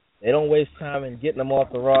 They don't waste time in getting them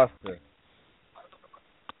off the roster.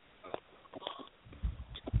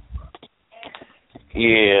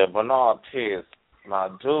 Yeah, Bernard Pierce, my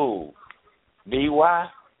dude. DUI?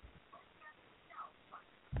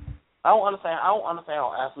 I don't understand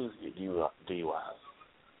how athletes get DUIs.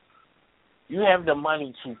 You have the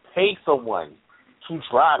money to pay someone to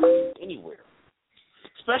drive you anywhere.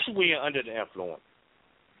 especially when you're under the influence.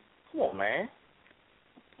 Come on, man.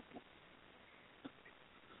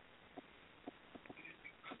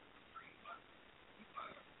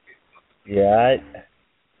 Yeah,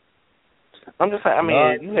 I'm just saying, I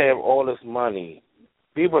mean, you have all this money.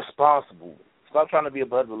 Be responsible. Stop trying to be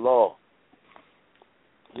above the law.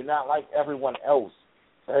 You're not like everyone else.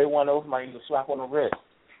 Everyone else might use a slap on the wrist.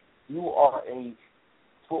 You are a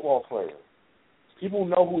football player. People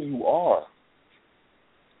know who you are.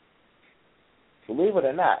 Believe it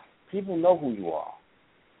or not, people know who you are.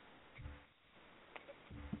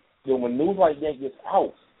 Then when news like that gets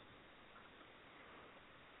out,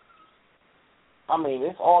 I mean,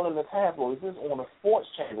 it's all in the tabloids. It's on the sports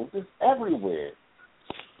channels. It's everywhere.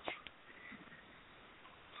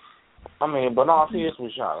 I mean, Bernard Pierce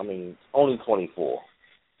was young. I mean, only 24.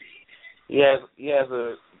 He has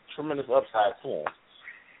a tremendous upside to him.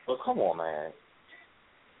 But come on, man.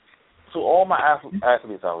 To all my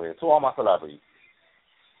athletes out here, to all my celebrities,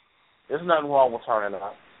 there's nothing wrong with turning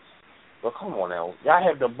up. But come on now. Y'all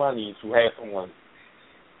have the money to have someone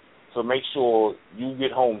to make sure you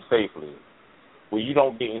get home safely, where you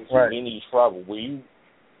don't get into any trouble, where you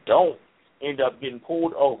don't end up getting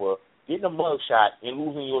pulled over, getting a mug shot, and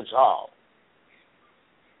losing your job.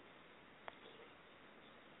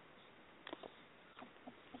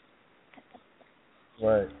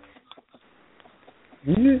 Right.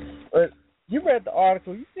 You read the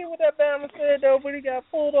article. You see what that Bama said, though, when he got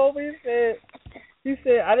pulled over? He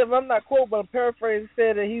said, I'm not quoting, but I'm paraphrasing,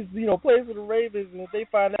 said that he's, plays for the Ravens, and if they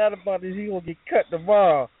find out about it, he's going to get cut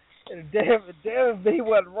tomorrow. And damn if he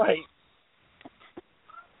wasn't right.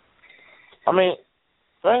 I mean,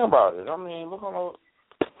 think about it. I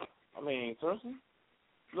mean, seriously?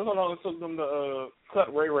 Look how long it took them to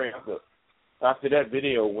cut Ray after that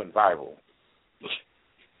video went viral.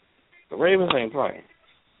 The Ravens ain't playing.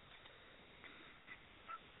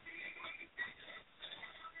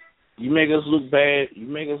 You make us look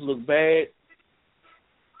bad.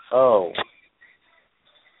 Oh.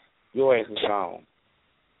 Your ass is gone.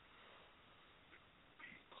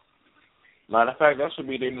 Matter of fact, that should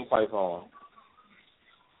be their new fight song.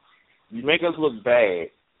 You make us look bad.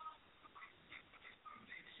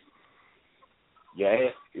 Your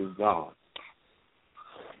ass is gone.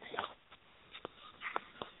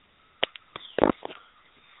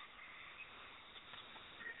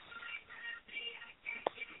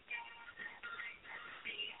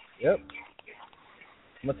 Yep.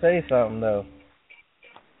 I'm going to tell you something, though.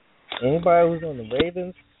 Anybody who's on the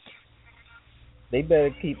Ravens, they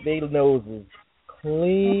better keep their noses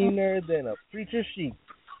cleaner than a preacher's sheep,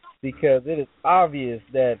 because it is obvious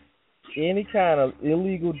that any kind of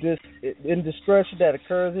illegal indiscretion that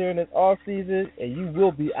occurs here in this off season, and you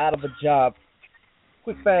will be out of a job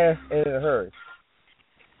quick, fast, and in a hurry.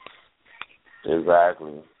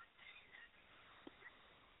 Exactly.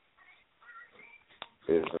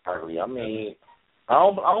 I mean, I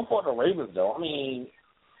don't fault the Ravens though. I mean,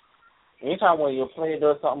 anytime when your player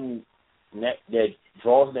does something that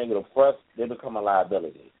draws negative press, they become a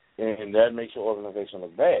liability, and that makes your organization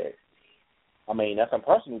look bad. I mean, that's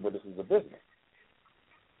impersonal, but this is a business.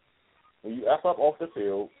 When you F up off the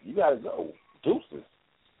field, you gotta go. Deuces.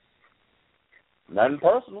 Nothing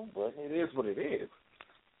personal, but it is what it is.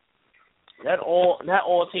 Not all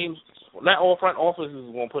front offices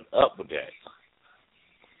is gonna put up with that.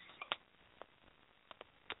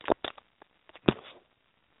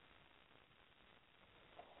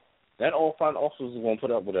 That all front officers is gonna put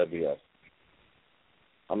up with that BS.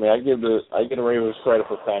 I mean, I give the Ravens credit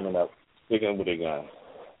for standing up, sticking with their guns,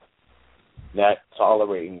 not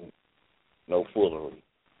tolerating no foolery.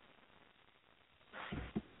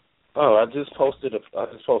 Oh, I just posted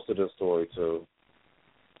a story too.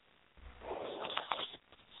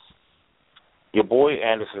 Your boy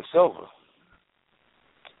Anderson Silva.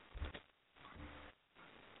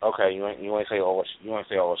 Okay, you ain't say all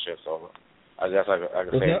shit, Silva. I guess I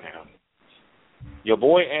can say it now. Your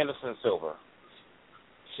boy Anderson Silva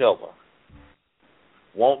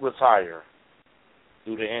won't retire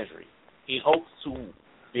due to injury. He hopes to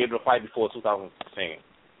be able to fight before 2016.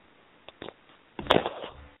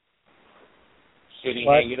 Should he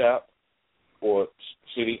hang it up, or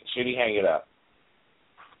should he hang it up?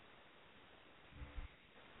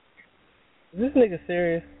 Is this nigga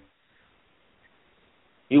serious?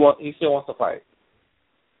 He still wants to fight.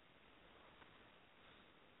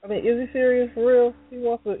 I mean, is he serious for real? He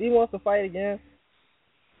wants to fight again.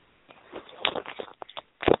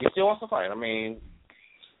 He still wants to fight. I mean,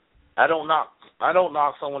 I don't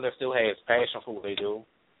knock someone that still has passion for what they do.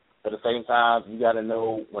 But at the same time, you got to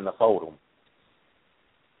know when to fold them.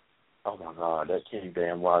 Oh my God, that Kenny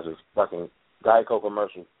Damn Rogers fucking Geico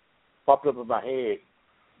commercial popped up in my head.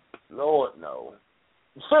 Lord, no.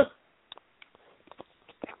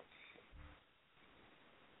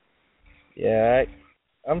 Yeah,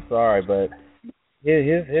 I'm sorry, but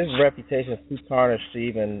his reputation is too tarnished to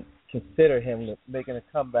even consider him making a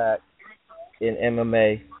comeback in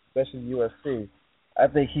MMA, especially UFC. I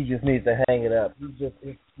think he just needs to hang it up.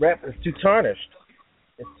 His rep is too tarnished.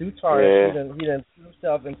 It's too tarnished. Yeah. He done put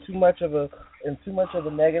himself in too much of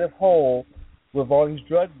a negative hole with all these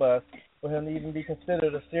drug busts for him to even be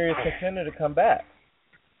considered a serious contender to come back.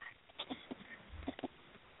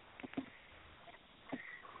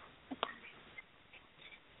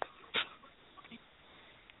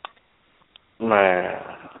 Man.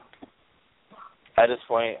 At this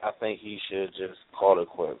point, I think he should just call it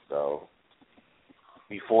quits, though,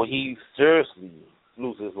 before he seriously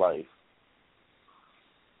loses his life.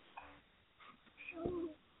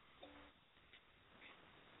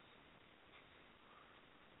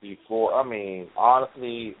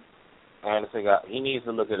 Honestly, Anderson he needs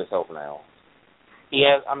to look at himself now. He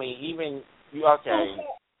has,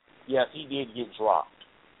 yes, he did get dropped.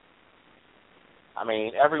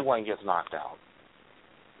 Everyone gets knocked out.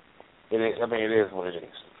 It is what it is.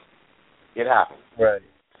 It happens. Right.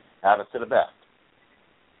 Happens to the best.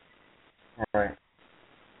 Right.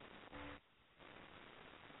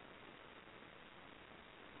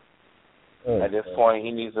 At this point, he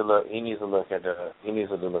needs to look at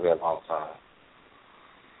long term.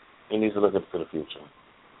 He needs to look to the future.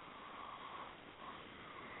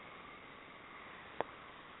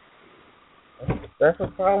 That's the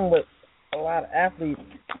problem with a lot of athletes,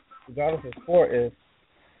 regardless of sport, is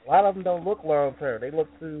a lot of them don't look long term. They look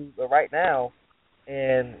to the right now,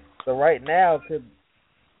 and the right now could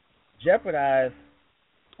jeopardize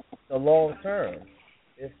the long term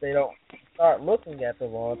if they don't start looking at the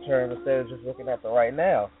long term instead of just looking at the right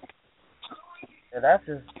now. And that's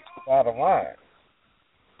just bottom line.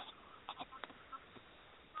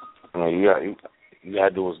 You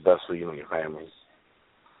gotta do what's best for you and your families.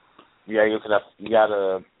 You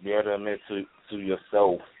gotta be able to admit to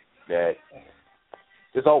yourself that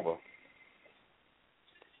it's over.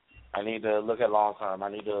 I need to look at long term.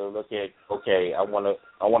 I need to look at I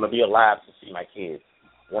wanna be alive to see my kids.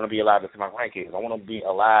 I wanna be alive to see my grandkids. I wanna be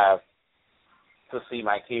alive to see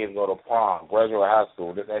my kids go to prom, graduate high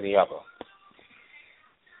school, this and the other.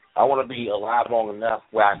 I wanna be alive long enough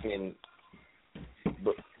where I can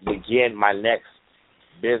begin my next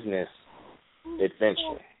business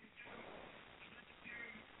adventure.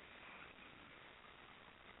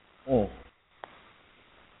 Mm.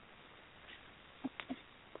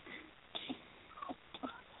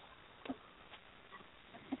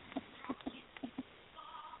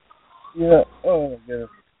 Yeah. Oh my goodness.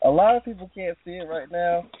 A lot of people can't see it right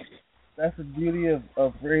now. That's the beauty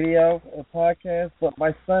of radio and podcast. But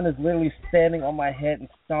my son is literally standing on my head and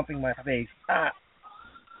stomping my face. Ah,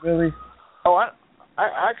 really? Oh,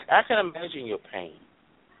 I can imagine your pain.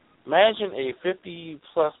 Imagine a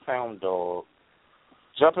 50-plus pound dog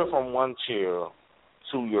jumping from one chair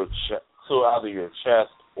to your to either your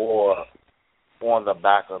chest or on the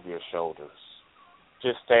back of your shoulders,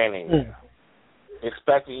 just standing there,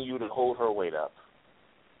 expecting you to hold her weight up.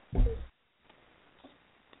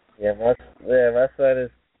 Yeah, my son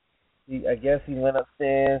is. I guess he went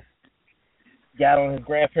upstairs, got on his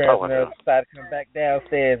grandparents, and then decided to come back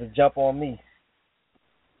downstairs and jump on me.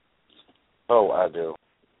 Oh, I do.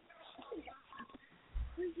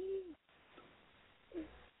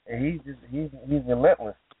 And he's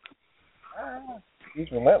relentless.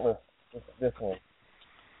 He's relentless with this one.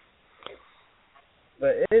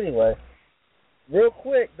 But anyway, real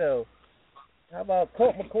quick though, how about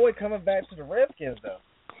Colt McCoy coming back to the Redskins though?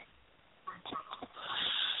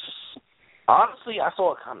 Honestly, I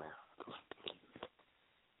saw it coming.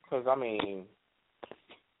 Because,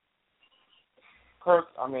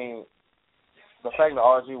 the fact that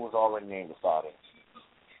RG was already named the starter.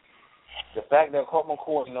 The fact that Colt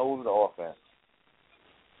McCoy knows the offense.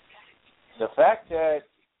 The fact that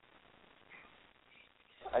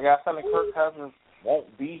I got something Kirk Cousins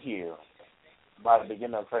won't be here by the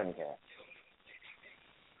beginning of training camp.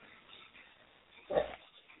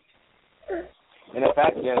 And the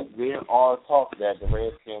fact that there are talks that the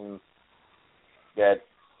Redskins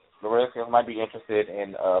might be interested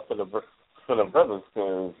in Philip Rivers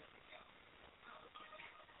because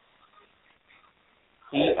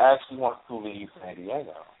he actually wants to leave San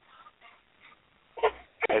Diego.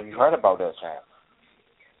 Have you heard about that, champ?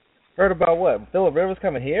 Heard about what? Philip Rivers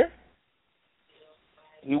coming here?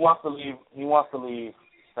 He wants to leave. He wants to leave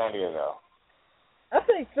San Diego. I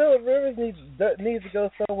think Philip Rivers needs to go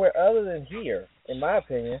somewhere other than here, in my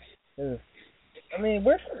opinion. I mean,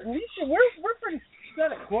 we're pretty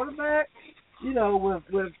set at quarterback. You know,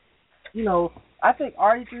 with you know, I think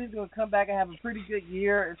RG3 is going to come back and have a pretty good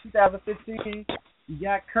year in 2015. You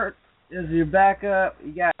got Kurt as your backup.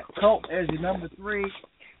 You got Colt as your number 3.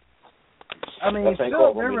 I mean,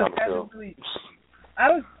 Philip Rivers hasn't really.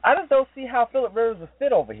 I just don't see how Philip Rivers would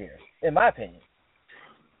fit over here, in my opinion.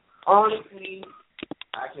 Honestly,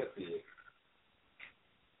 I can see it.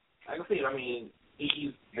 I mean,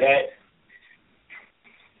 he's that.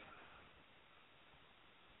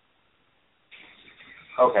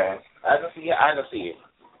 Okay, I can see it.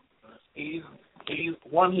 He's he's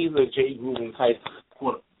a Jay Gruden type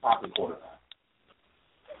pocket quarterback.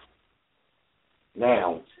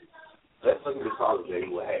 Now, let's look at the college that he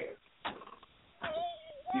will have.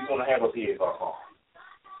 He's going to have a PA.com.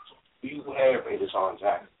 He will have a Deshaun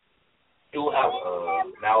Jackson. He will have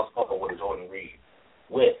Dallas Cooper with a Jordan Reed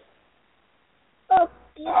with the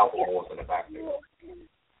Alpha Horse in the back there.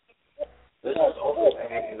 Let's also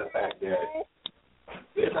add in the fact that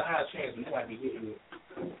there's a high chance we might be getting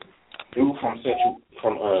dude from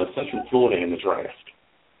Central Florida in the draft.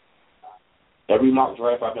 Every mock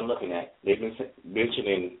draft I've been looking at, they've been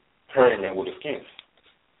mentioning Perryman with his Kings.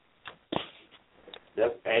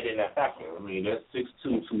 That's adding that factor. I mean, that's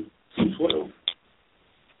 6'2", 212.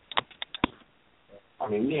 I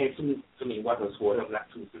mean, we ain't too many weapons for him, not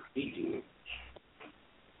 260.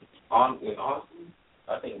 Honestly,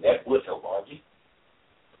 I think that would help RG.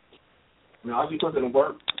 I mean, RG put in the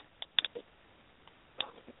work.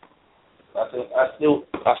 I still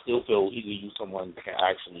feel he could use someone that can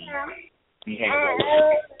actually be hands-on with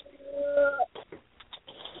him.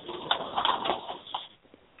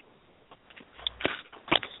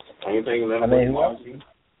 Anything left with RG?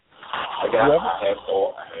 I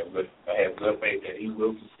have good faith that he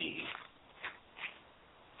will succeed.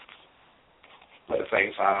 But at the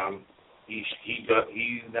same time, he's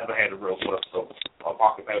never had a real a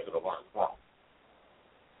pocket passer to learn from.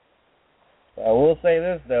 I will say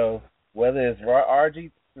this though, whether it's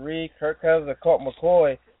RG3, Kirk Cousins, or Colt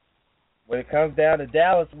McCoy, when it comes down to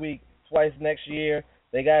Dallas week twice next year,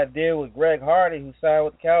 they got to deal with Greg Hardy, who signed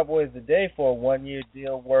with the Cowboys today for a 1-year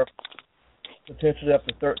deal worth potentially up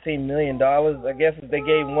to $13 million. I guess if they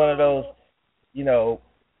gave him one of those,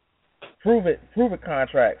 prove it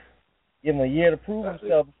contracts. Give him a year to prove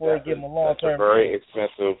himself before they give him a long-term. That's a very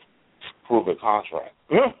expensive prove it contract.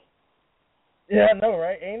 Yeah, I know,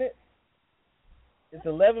 right? Ain't it? It's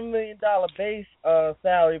 $11 million base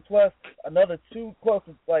salary plus another close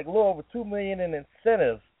to a little over $2 million in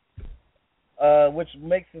incentives, which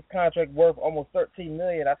makes his contract worth almost $13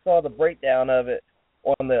 million. I saw the breakdown of it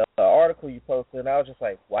on the article you posted, and I was just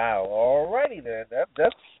like, wow, alrighty then.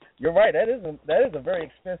 That's you're right. That is a very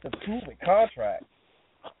expensive prove-it contract.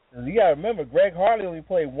 You got to remember, Greg Hardy only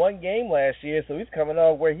played one game last year, so he's coming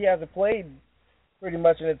off where he hasn't played pretty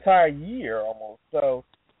much an entire year almost. So,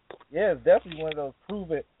 yeah, it's definitely one of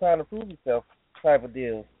those trying to prove yourself type of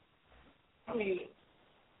deals. I mean,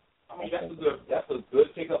 that's a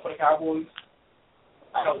good pickup for the Cowboys.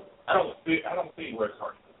 I don't see where it's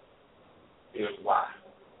hard. Here's why.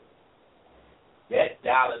 That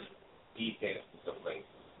Dallas defense is a place.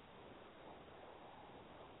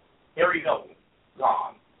 Harry Hilton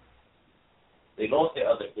gone. They lost the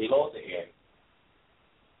end.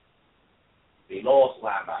 They lost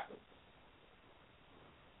linebackers.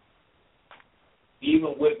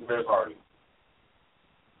 Even with Greg Hardy,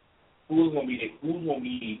 who's gonna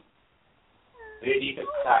be their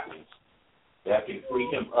defensive tackles that can free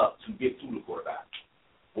him up to get to the quarterback,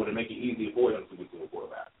 or to make it easier for him to get to the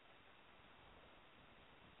quarterback?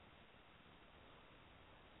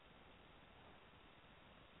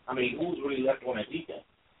 I mean, who's really left on that defense?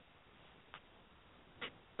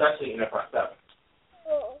 Especially in the front seven.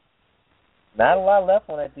 Not a lot left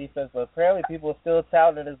on that defense, but apparently people are still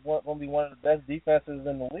touting it as going to be one of the best defenses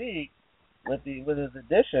in the league with his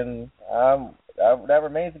addition. That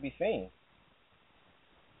remains to be seen.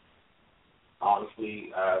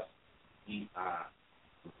 Honestly, I mean,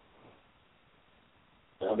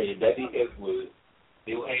 that defense was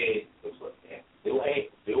still had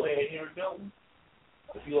Harry Milton.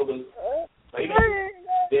 If you over playmaker,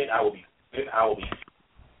 then I will be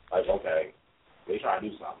like, okay, they try to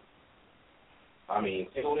do something. I mean,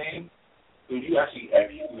 single name, dude, you actually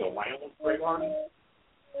land with Greg Hardy?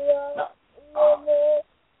 No.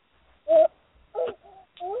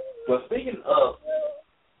 But speaking of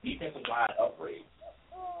defensive line upgrades,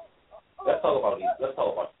 let's talk about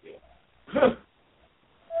this.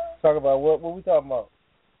 Talk about what we talking about?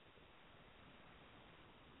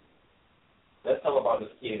 Let's talk about the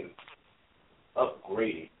Skins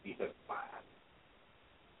upgraded defensive line.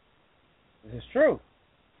 This is true.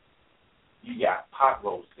 You got pot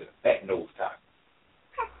roasted, fat nose top.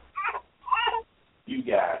 You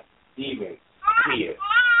got Steven here,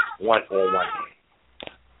 one on one hand.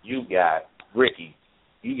 You got Ricky.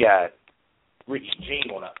 You got Ricky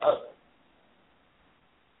Jean on the other.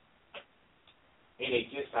 And they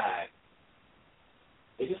just signed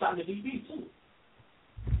the DB too.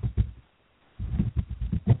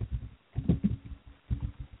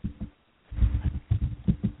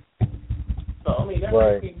 So I mean that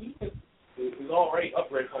right. defense is already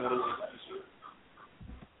upgraded from what it was last year.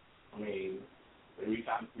 I mean, every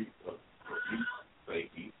time we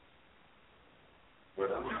safety. But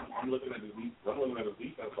I'm looking at the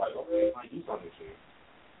defense like, okay, I might do something this year.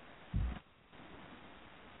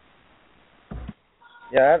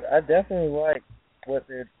 Yeah, I definitely like what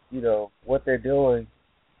they're doing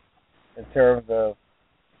in terms of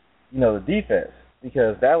the defense,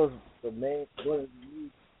 because that was the main one of the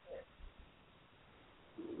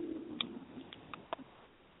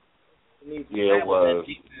needs. Yeah, it was.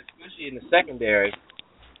 Defense, especially in the secondary.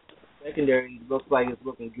 Secondary looks like it's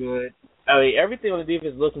looking good. I mean, everything on the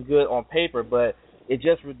defense is looking good on paper, but it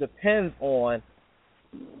just depends on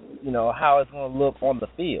how it's going to look on the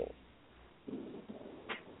field.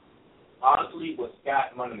 Honestly, with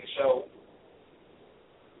Scott running the show,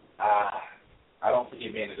 I don't see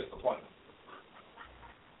it being a disappointment.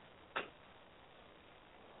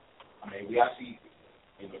 I mean, we actually,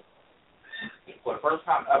 for the first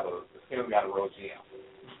time ever, the Steelers got a real GM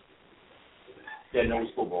that knows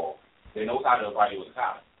football. That knows how to evaluate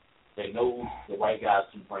talent. That knows the right guys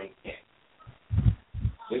to bring in.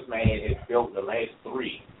 This man has built the last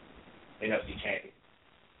 3 NFC champions.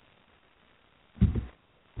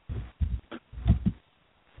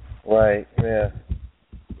 Right, yeah.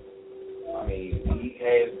 I mean, he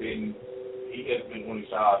has been on the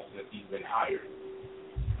job since he's been hired.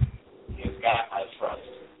 He's got my trust.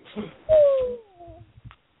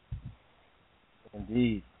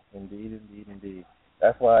 Indeed.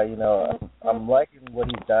 That's why, I'm liking what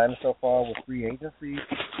he's done so far with free agency.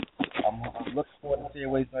 I'm looking forward to seeing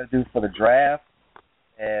what he's going to do for the draft,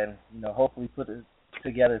 and hopefully put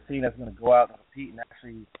together a team that's going to go out and compete and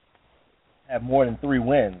actually have more than 3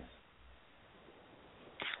 wins.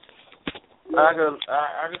 I can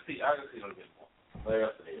see them getting more. Like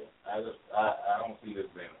I said, I don't see this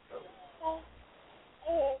being a trouble.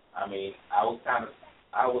 I mean, I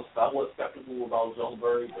was somewhat skeptical about Joe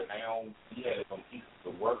Burry, but now he had some pieces to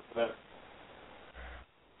work with.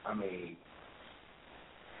 I mean,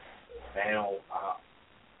 now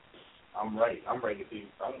I'm ready. I'm ready to see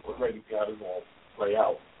how this is going to play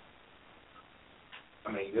out.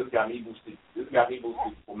 I mean, this got me boosted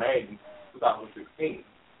for Madden 2016.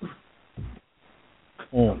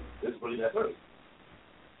 It's really that early.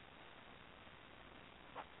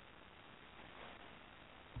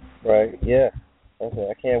 Right. Yeah. Okay.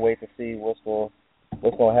 I can't wait to see what's going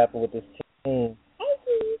to happen with this team.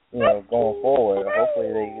 Going forward. Hopefully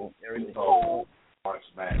everything goes well. March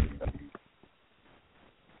Madness.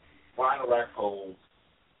 Brian Rackhole's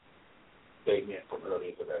statement from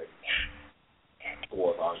earlier today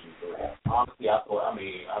towards RG3. Honestly, I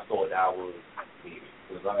thought that was needed.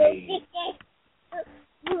 Because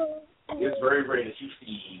it's very rare that you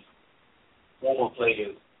see former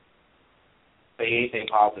players say anything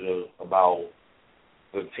positive about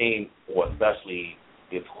the team, or especially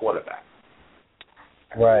its quarterback.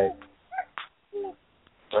 Right.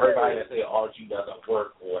 So everybody that say RG doesn't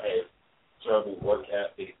work or has terrible work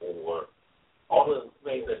ethic or all the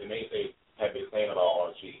things that the naysayers have been saying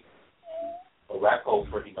about RG, but Rackole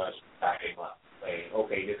pretty much backed him up, saying,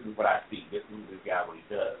 okay, this is what I see. This is what this guy really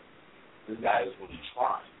does. This guy is really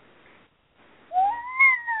trying.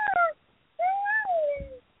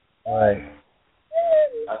 Right.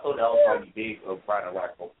 I thought that was probably big of Brian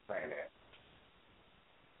Rackole saying that.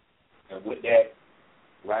 And with that,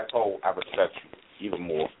 Rackole, I respect you even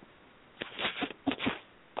more.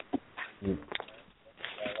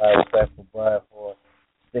 I respect for Brian for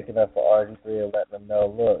sticking up for RG3 and letting them know,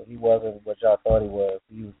 look, he wasn't what y'all thought he was.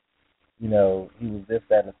 He was, he was this,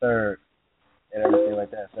 that, and the third, and everything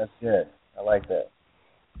like that. So that's good. I like that.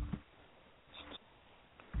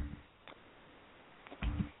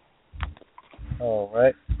 All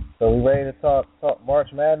right. So we ready to talk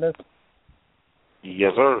March Madness?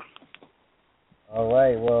 Yes, sir. All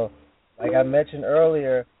right. Well, like I mentioned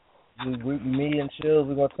earlier, me and Chills,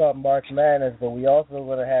 we're going to talk March Madness, but we also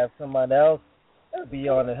going to have someone else be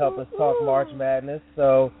on to help us talk March Madness.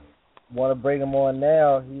 So want to bring him on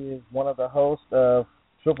now. He is one of the hosts of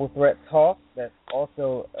Triple Threat Talk that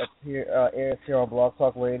also airs here on Blog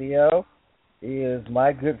Talk Radio. He is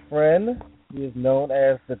my good friend, He is known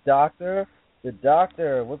as the Doctor. The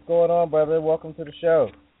Doctor, what's going on, brother? Welcome to the show.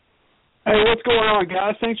 Hey, what's going on,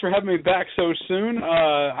 guys? Thanks for having me back so soon.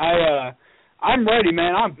 I'm ready,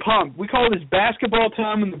 man. I'm pumped. We call this basketball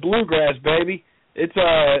time in the bluegrass, baby. It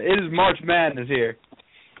is March Madness here.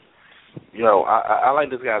 Yo, I like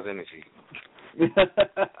this guy's energy.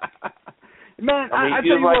 Man, I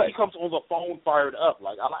tell you like what, he comes on the phone fired up.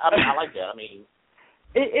 Like I like that. I mean,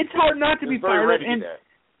 it's hard not to be fired up. And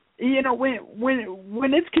you know,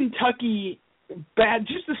 when it's Kentucky bad,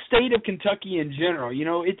 just the state of Kentucky in general. You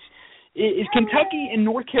know, it's Kentucky and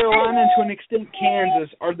North Carolina, and to an extent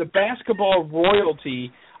Kansas, are the basketball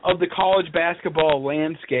royalty of the college basketball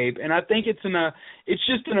landscape, and I think it's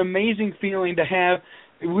just an amazing feeling to have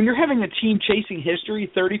when you're having a team chasing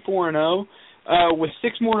history, 34-0, with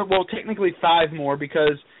 6 more, well, technically 5 more,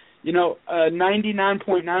 because you know,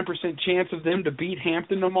 99.9% chance of them to beat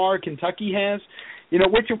Hampton tomorrow. Kentucky has, you know,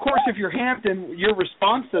 which of course, if you're Hampton, your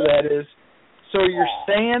response to that is, so you're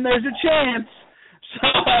saying there's a chance. So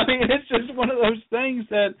I mean, it's just one of those things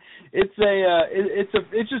that it's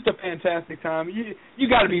just a fantastic time. You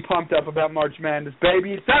got to be pumped up about March Madness,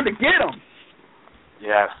 baby. It's time to get them.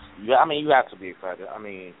 Yes, yeah. I mean, you have to be excited. I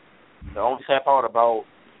mean, the only sad part about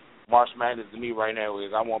March Madness to me right now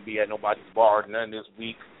is I won't be at nobody's bar none this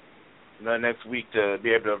week, none next week to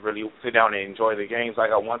be able to really sit down and enjoy the games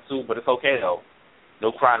like I want to. But it's okay though.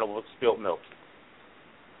 No crying over spilled milk.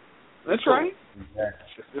 That's right.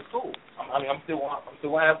 It's cool. I mean, I'm still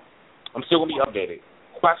gonna be updated.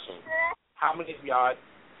 Question: how many of y'all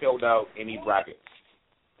filled out any brackets?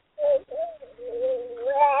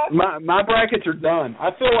 My brackets are done. I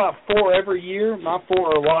fill out 4 every year. My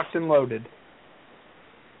 4 are locked and loaded.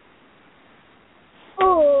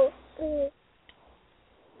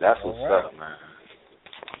 That's what's up, man.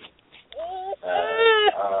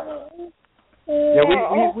 Yeah,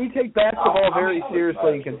 we take basketball very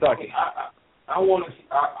seriously in Kentucky. I honestly,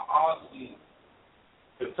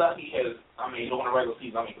 Kentucky has, I mean, during the regular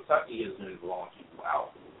season, I mean, Kentucky has been blowing people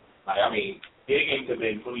out. Like, I mean, their games have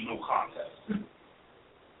been really no contest.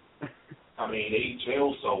 I mean, they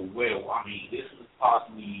gel so well. I mean, this is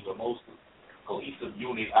possibly the most cohesive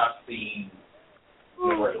unit I've seen in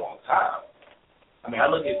a very long time. I mean, I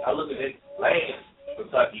look at that last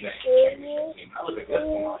Kentucky national championship team. I look at this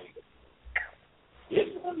one like, this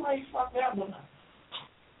one like, fuck that one.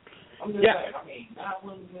 I'm just saying, I mean, that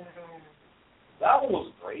one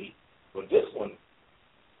was great, but this one,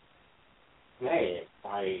 man,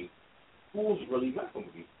 like, who's really messing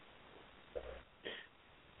with you?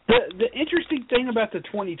 The interesting thing about the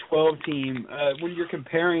 2012 team, when you're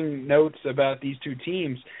comparing notes about these two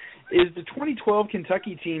teams, is the 2012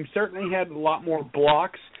 Kentucky team certainly had a lot more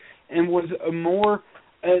blocks and was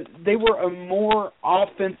they were a more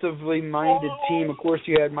offensively minded team. Of course,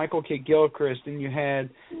 you had Michael Kidd-Gilchrist and you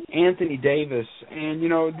had Anthony Davis, and you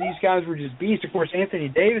know these guys were just beasts. Of course, Anthony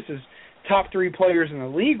Davis is top 3 players in the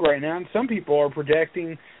league right now, and some people are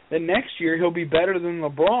projecting that next year he'll be better than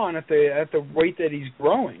LeBron at the rate that he's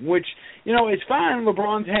growing, which, you know, it's fine.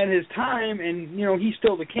 LeBron's had his time, and, you know, he's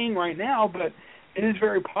still the king right now, but it is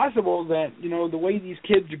very possible that, you know, the way these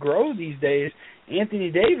kids grow these days,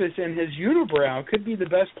 Anthony Davis and his unibrow could be the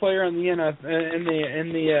best player in the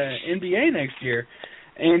NBA next year.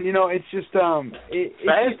 And, you know, it's just it's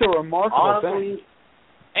just a remarkable thing.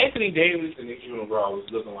 Anthony Davis and his unibrow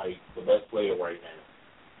is looking like the best player right now.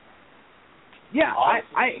 Yeah,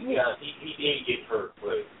 honestly, he did get hurt,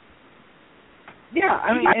 but yeah,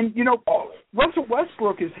 I mean, and you know, Russell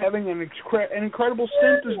Westbrook is having an incredible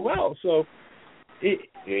stint as well. So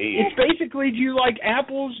it's basically, do you like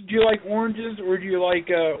apples, do you like oranges, or do you like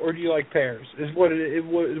pears? Is what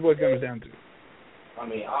it comes down to. I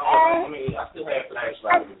mean, I still have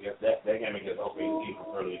flashbacks against that game against OKC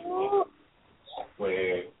from earlier this season,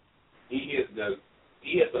 where he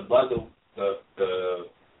hits the buzzer, the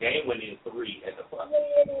game-winning 3 at the buzzer.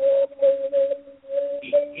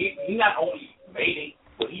 He not only made it,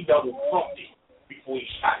 but he double pumped it before he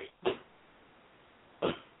shot it.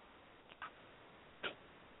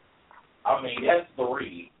 I mean, that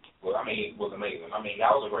 3 was amazing. I mean, that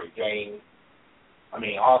was a great game. I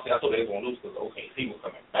mean, honestly, I thought they were going to lose because OKC was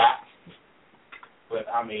coming back. But,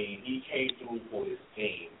 I mean, he came through for his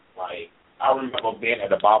team. Like, I remember being at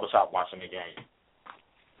the barbershop watching the game.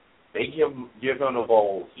 They give him the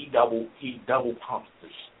ball. He double pumps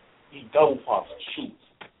and shoots.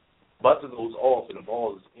 Buster goes off and the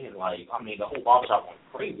ball is in. Like, I mean, the whole barbershop went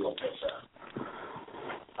crazy on that shot.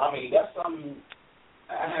 I mean, that's something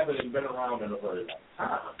I haven't been around in a very long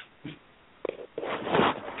time.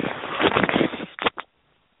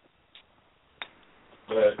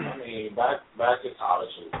 But I mean, back to college,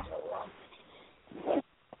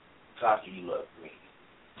 Kentucky loves me.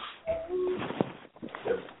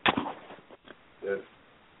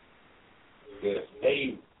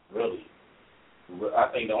 They really,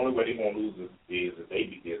 I think the only way they're going to lose is if they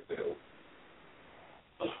beat themselves.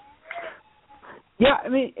 Yeah, I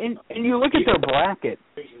mean, and you look at their bracket.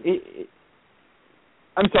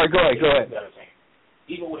 I'm sorry, go ahead.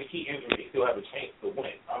 Even with a key injury, they still have a chance to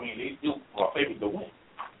win. I mean, they still are favored to win.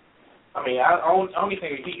 I mean, I only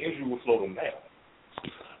think a key injury will slow them down.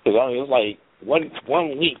 Because, I mean, it's like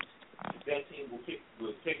one week, that team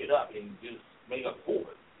will pick it up and just make up for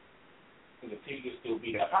it. And the team can still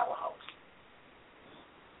be that powerhouse.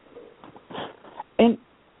 And,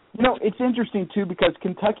 you know, it's interesting, too, because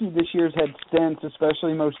Kentucky this year's had stints,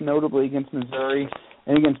 especially most notably against Missouri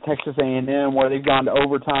and against Texas A&M, where they've gone to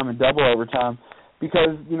overtime and double overtime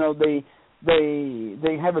because, you know, they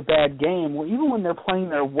have a bad game. Well, even when they're playing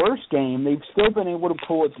their worst game, they've still been able to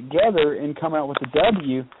pull it together and come out with a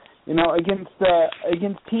W, you know, against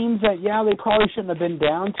teams that, yeah, they probably shouldn't have been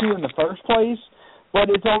down to in the first place, but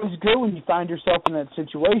it's always good when you find yourself in that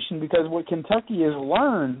situation because what Kentucky has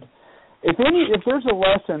learned, if there's a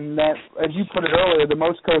lesson that, as you put it earlier, the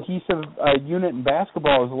most cohesive unit in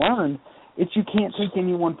basketball has learned, it's you can't take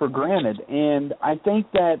anyone for granted. And I think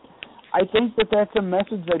that's a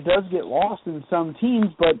message that does get lost in some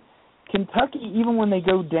teams, but Kentucky, even when they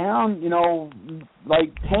go down, you know,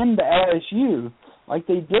 like 10 to LSU, like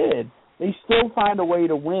they did, they still find a way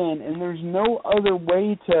to win, and there's no other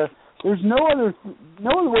way to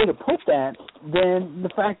put that than the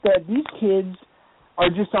fact that these kids are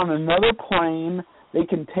just on another plane. They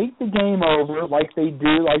can take the game over like they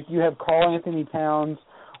do, like you have Karl Anthony Towns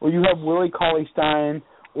or you have Willie Cauley-Stein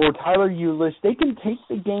or Tyler Ulis. They can take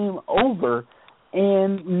the game over,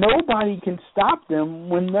 and nobody can stop them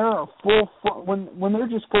when they're when they're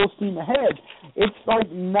just full steam ahead. It's like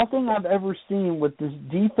nothing I've ever seen with this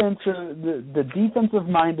the defensive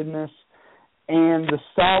mindedness and the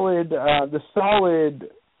solid.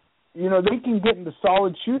 You know, they can get into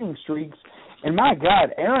solid shooting streaks. And my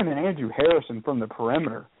God, Aaron and Andrew Harrison from the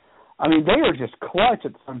perimeter. I mean, they are just clutch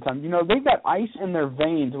at sometimes. You know, they've got ice in their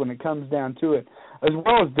veins when it comes down to it, as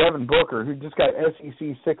well as Devin Booker, who just got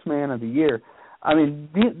SEC Sixth Man of the Year. I mean,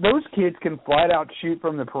 those kids can flat out shoot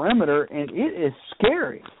from the perimeter, and it is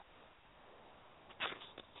scary.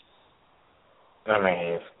 I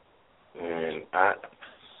mean,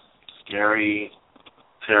 scary,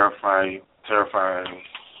 terrifying,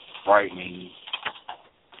 frightening.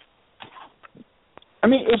 I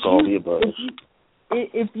mean, if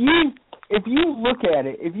you look at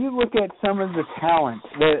it, if you look at some of the talent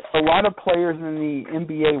that a lot of players in the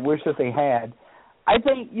NBA wish that they had, I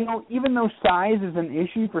think, you know, even though size is an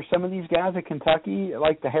issue for some of these guys at Kentucky,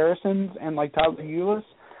 like the Harrisons and like Tyler Ulis,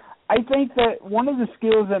 I think that one of the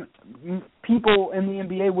skills that people in the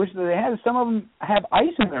NBA wish that they had is some of them have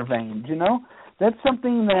ice in their veins. You know, that's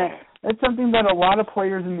something that a lot of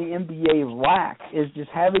players in the NBA lack, is just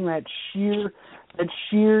having that sheer,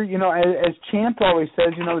 you know, as Champ always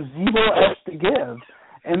says, you know, zero else to give.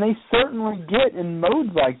 And they certainly get in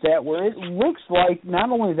modes like that where it looks like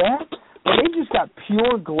not only that, but they just got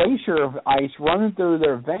pure glacier of ice running through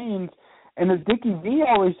their veins. And as Dickie V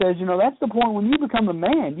always says, you know, that's the point when you become a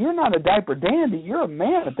man. You're not a diaper dandy. You're a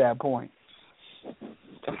man at that point.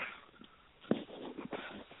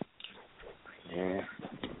 Yeah.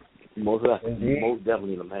 Most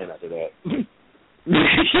definitely a man after that.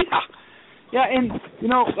 Yeah, and, you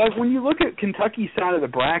know, like when you look at Kentucky's side of the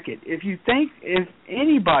bracket, if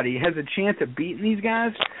anybody has a chance of beating these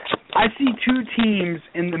guys, I see two teams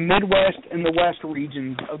in the Midwest and the West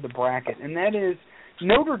regions of the bracket, and that is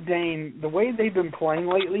Notre Dame. The way they've been playing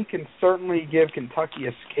lately can certainly give Kentucky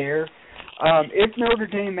a scare if Notre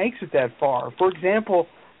Dame makes it that far. For example,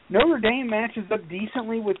 Notre Dame matches up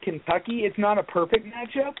decently with Kentucky. It's not a perfect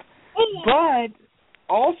matchup, but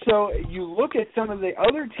also, you look at some of the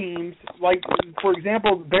other teams, like, for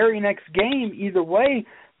example, the very next game, either way,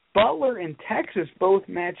 Butler and Texas both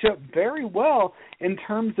match up very well in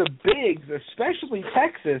terms of bigs, especially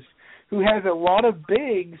Texas, who has a lot of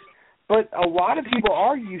bigs, but a lot of people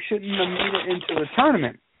argue shouldn't have made it into the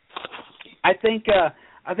tournament. I think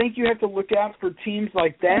you have to look out for teams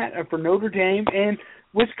like that, for Notre Dame and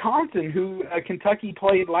Wisconsin, who Kentucky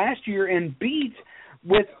played last year and beat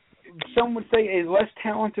with, some would say, a less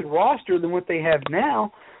talented roster than what they have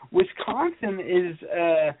now. Wisconsin is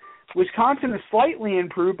slightly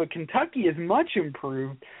improved, but Kentucky is much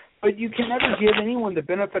improved. But you can never give anyone the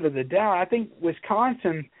benefit of the doubt. I think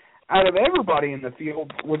Wisconsin, out of everybody in the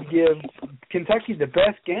field, would give Kentucky the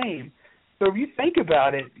best game. So if you think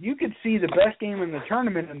about it, you could see the best game in the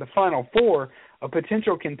tournament in the Final Four, a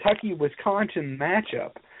potential Kentucky-Wisconsin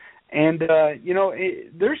matchup. And,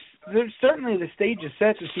 there's certainly the stage is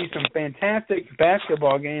set to see some fantastic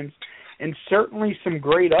basketball games and certainly some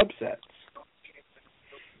great upsets.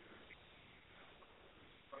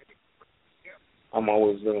 I'm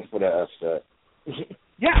always looking for that upset.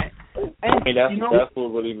 Yeah. And, I mean, that's what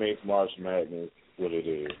really makes March Madness what it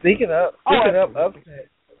is. Speaking of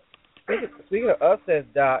upsets,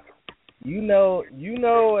 Doc, you know,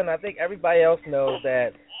 and I think everybody else knows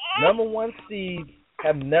that number one seeds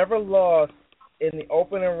have never lost in the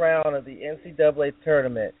opening round of the NCAA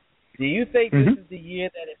tournament. Do you think this is the year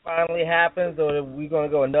that it finally happens, or are we going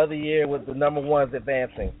to go another year with the number ones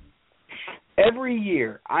advancing? Every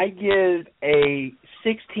year I give a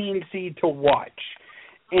 16 seed to watch.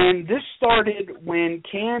 And this started when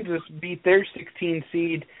Kansas beat their 16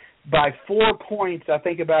 seed by 4 points, I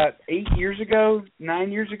think about 9 years ago.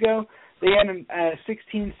 They had a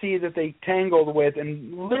 16 seed that they tangled with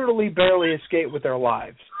and literally barely escaped with their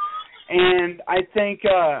lives. And I think,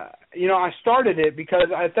 I started it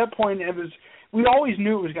because at that point we always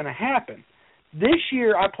knew it was going to happen. This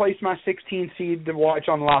year I placed my 16 seed to watch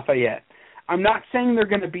on Lafayette. I'm not saying they're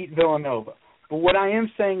going to beat Villanova. But what I am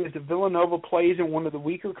saying is that Villanova plays in one of the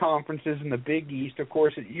weaker conferences in the Big East. Of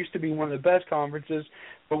course, it used to be one of the best conferences,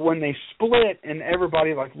 but when they split and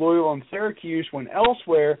everybody like Loyola and Syracuse went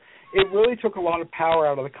elsewhere, it really took a lot of power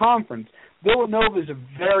out of the conference. Villanova is a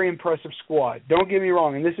very impressive squad. Don't get me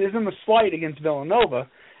wrong, and this isn't a slight against Villanova,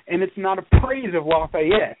 and it's not a praise of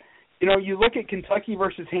Lafayette. You look at Kentucky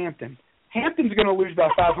versus Hampton. Hampton's going to lose by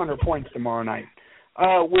 500 points tomorrow night.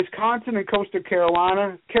 Wisconsin and Coastal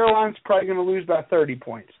Carolina's probably going to lose by 30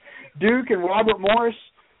 points. Duke and Robert Morris,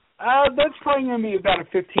 that's probably going to be about a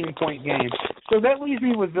 15-point game. So that leaves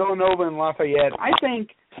me with Villanova and Lafayette. I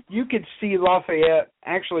think you could see Lafayette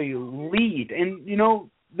actually lead, and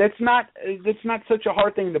that's not such a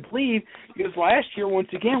hard thing to believe because last year once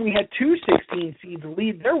again we had two 16 seeds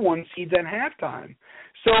lead their 1 seeds at halftime.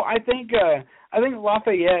 So I think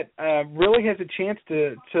Lafayette really has a chance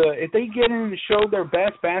to if they get in and show their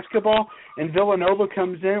best basketball, and Villanova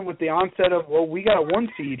comes in with the onset of we got a 1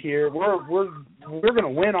 seed here, we're going to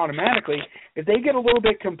win automatically. If they get a little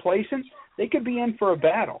bit complacent, they could be in for a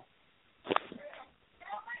battle.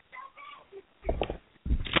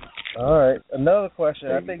 All right, another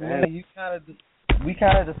question. I think we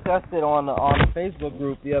kind of discussed it on the Facebook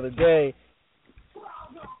group the other day.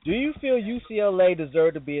 Do you feel UCLA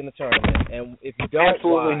deserve to be in the tournament? And if you don't,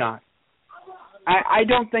 absolutely why? not. I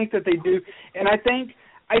don't think that they do. And I think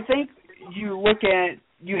you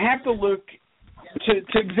have to look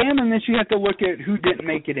to examine this. You have to look at who didn't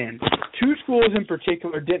make it in. Two schools in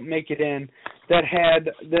particular didn't make it in that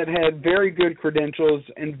had very good credentials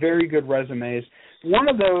and very good resumes. One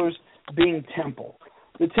of those being Temple.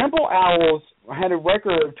 The Temple Owls had a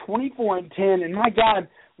record of 24-10, and my God,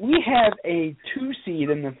 we have a 2 seed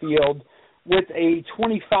in the field with a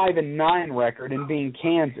 25-9 record in being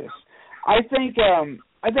Kansas. I think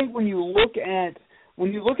when you look at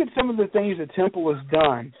some of the things that Temple has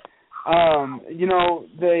done,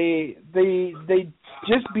 they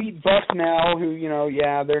just beat Bucknell, who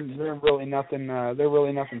they're really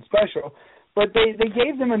nothing special, but they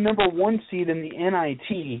gave them a number 1 seed in the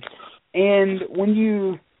NIT, and when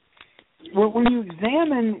you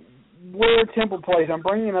examine where Temple plays, I'm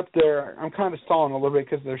bringing up I'm kind of stalling a little bit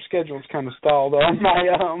because their schedule's kind of stalled on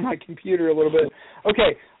my computer a little bit.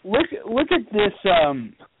 Okay, look at this.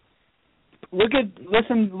 Look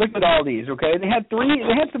at all these. Okay, they had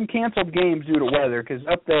some canceled games due to weather because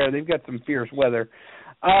up there they've got some fierce weather.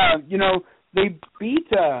 They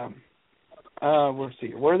beat. Let's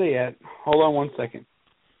see, where are they at? Hold on 1 second.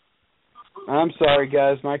 I'm sorry,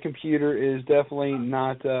 guys. My computer is definitely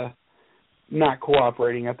not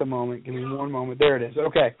cooperating at the moment. Give me 1 moment. There it is.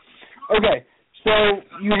 Okay. So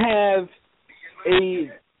you have a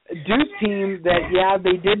Duke team that,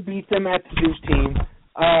 they did beat them at the Duke team.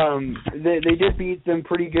 They did beat them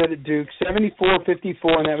pretty good at Duke,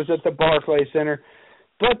 74-54, and that was at the Barclays Center.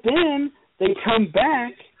 But then they come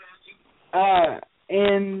back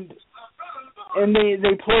and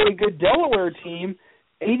they play a good Delaware team,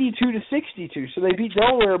 82-62. So they beat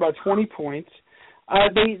Delaware by 20 points.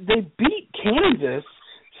 They beat Kansas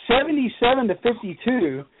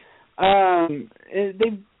 77-52.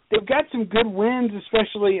 They've got some good wins,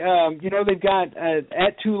 especially they've got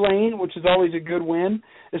at Tulane, which is always a good win,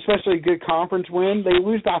 especially a good conference win. They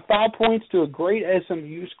lose by 5 points to a great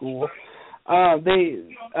SMU school.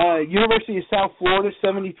 University of South Florida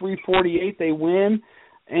 73-48. They win,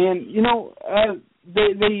 and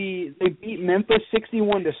they beat Memphis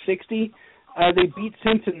 61-60. They beat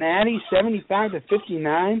Cincinnati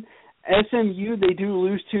 75-59. SMU they do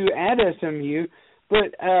lose to at SMU,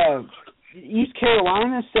 but East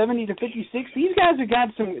Carolina 70-56. These guys have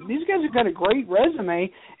got a great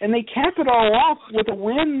resume, and they cap it all off with a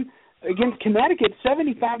win against Connecticut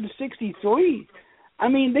 75-63. I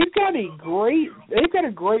mean, they've got a great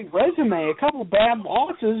resume. A couple bad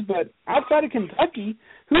losses, but outside of Kentucky,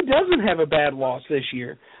 who doesn't have a bad loss this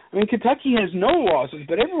year? I mean, Kentucky has no losses,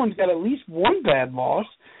 but everyone's got at least one bad loss.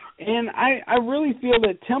 And I really feel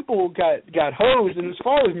that Temple got hosed. And as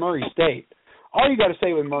far as Murray State, all you got to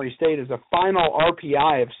say with Murray State is a final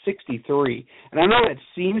RPI of 63. And I know that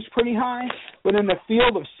seems pretty high, but in the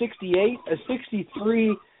field of 68, a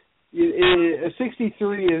 63 is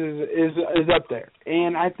up there.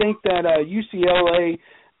 And I think that UCLA,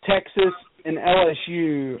 Texas, and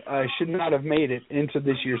LSU should not have made it into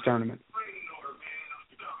this year's tournament.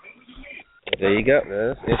 There you go.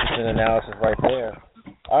 That's interesting analysis right there.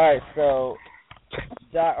 All right, so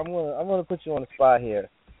Doc, I'm gonna put you on the spot here.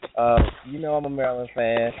 You know I'm a Maryland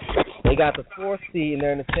fan. They got the 4th seed, and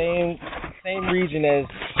they're in the same region as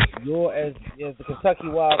the Kentucky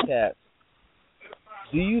Wildcats.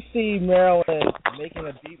 Do you see Maryland making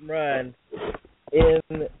a deep run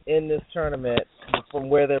in this tournament from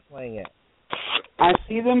where they're playing at? I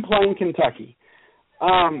see them playing Kentucky.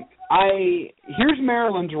 Here's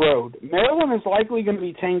Maryland's road. Maryland is likely going to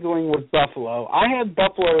be tangling with Buffalo. I had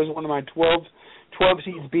Buffalo as one of my 12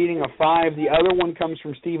 seeds beating a 5. The other one comes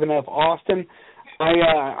from Stephen F. Austin.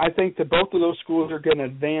 I think that both of those schools are going to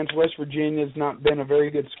advance. West Virginia's not been a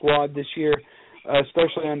very good squad this year,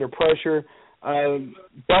 especially under pressure.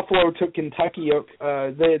 Buffalo took Kentucky.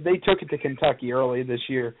 They took it to Kentucky early this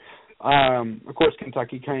year. Of course,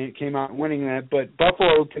 Kentucky came out winning that, but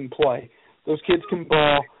Buffalo can play. Those kids can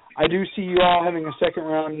ball. I do see you all having a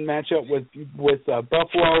second-round matchup with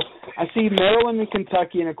Buffalo. I see Maryland and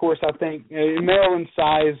Kentucky, and, of course, I think Maryland's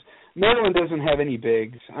size, Maryland doesn't have any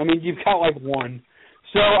bigs. I mean, you've got, like, one.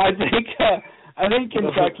 So I think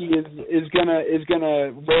Kentucky is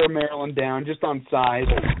gonna wear Maryland down just on size.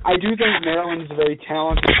 I do think Maryland's a very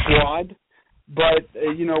talented squad, but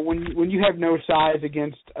when you have no size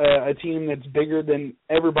against a team that's bigger than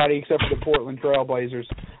everybody except for the Portland Trailblazers,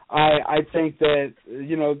 I think that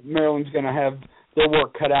Maryland's gonna have their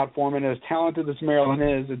work cut out for them. And as talented as Maryland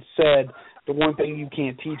is, it's said the one thing you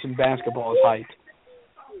can't teach in basketball is height.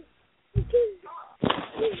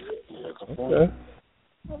 Okay.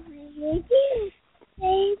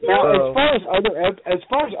 Now, as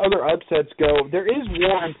far as other upsets go, there is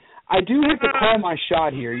one. I do have to call my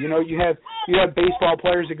shot here. You have baseball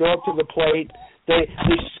players that go up to the plate, they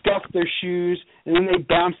scuff their shoes, and then they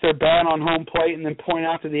bounce their bat on home plate and then point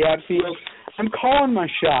out to the outfield. I'm calling my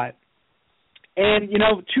shot. And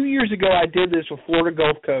 2 years ago I did this with Florida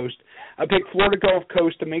Gulf Coast. I picked Florida Gulf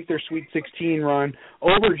Coast to make their Sweet 16 run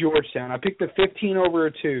over Georgetown. I picked the 15 over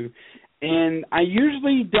a 2. And I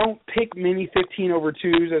usually don't pick many 15 over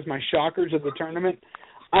 2s as my shockers of the tournament.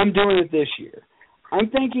 I'm doing it this year. I'm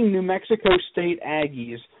thinking New Mexico State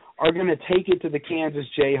Aggies are going to take it to the Kansas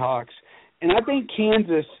Jayhawks. And I think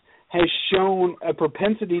Kansas has shown a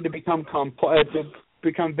propensity to become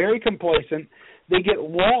very complacent. They get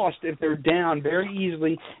lost if they're down very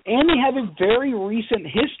easily. And they have a very recent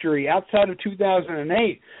history outside of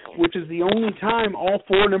 2008, which is the only time all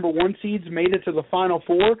 4 number 1 seeds made it to the Final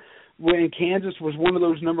Four, when Kansas was one of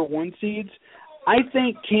those number 1 seeds. I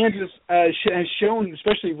think Kansas has shown,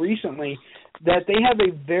 especially recently, that they have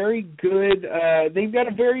a very good. They're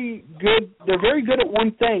very good at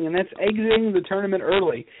one thing, and that's exiting the tournament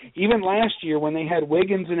early. Even last year, when they had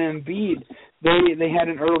Wiggins and Embiid, they had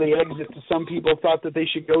an early exit. Some people thought that they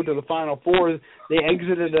should go to the Final Four. They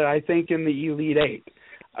exited it, I think, in the Elite 8.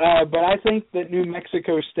 But I think that New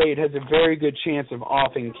Mexico State has a very good chance of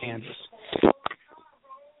offing Kansas.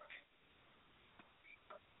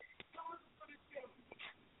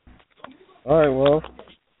 All right, well,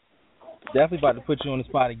 definitely about to put you on the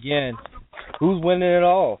spot again. Who's winning it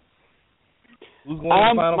all? Who's going to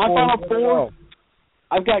the Final Four? My Final Four,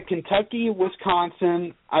 I've got Kentucky,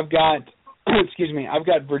 Wisconsin, I've got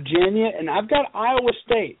Virginia, and I've got Iowa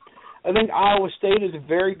State. I think Iowa State is a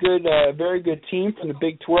very good team from the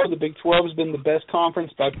Big 12. The Big 12 has been the best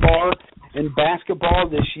conference by far in basketball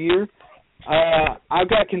this year. I've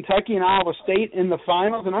got Kentucky and Iowa State in the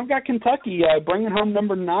finals, and I've got Kentucky bringing home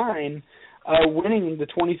number 9, winning the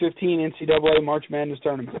 2015 NCAA March Madness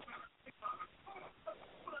tournament.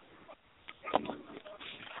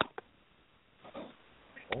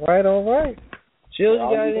 All right. Chill, you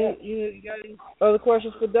got any other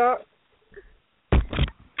questions for Doc?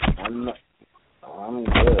 I'm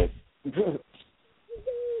good.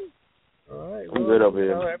 All right. I'm good over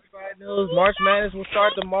here. Everybody knows March Madness will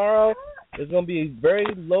start tomorrow. There's going to be very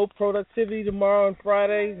low productivity tomorrow and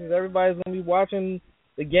Friday because everybody's going to be watching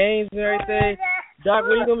the games and everything. Doc,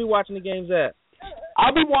 where are you going to be watching the games at?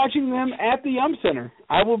 I'll be watching them at the Yum Center.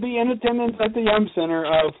 I will be in attendance at the Yum Center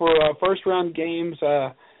for first-round games.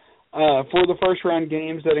 For the first-round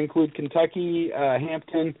games that include Kentucky,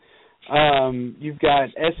 Hampton. You've got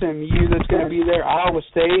SMU that's going to be there, Iowa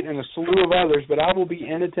State, and a slew of others. But I will be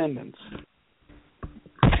in attendance.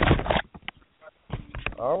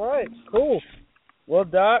 All right, cool. Well,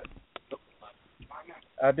 Doc,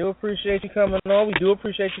 I do appreciate you coming on. We do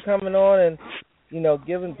appreciate you coming on and,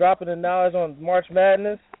 dropping the knowledge on March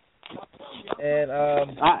Madness. And,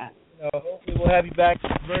 hopefully we'll have you back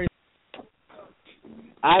very soon.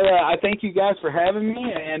 I thank you guys for having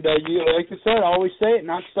me. And, like I said, I always say it,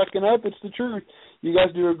 not sucking up. It's the truth. You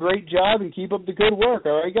guys do a great job and keep up the good work.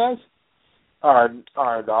 All right, guys? All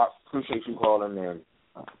right, Doc. Appreciate you calling in.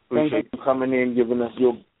 Appreciate you coming in, giving us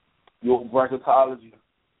your bracketology.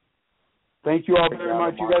 Thank you all very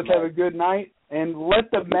much. You guys have a good night, and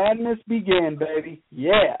let the madness begin, baby.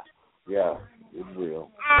 Yeah. Yeah, it will.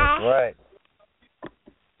 That's right.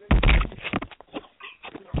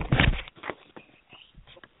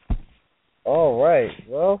 All right.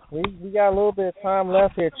 Well, we got a little bit of time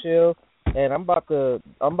left here, Chill, and I'm about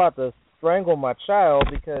to strangle my child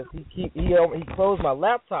because he closed my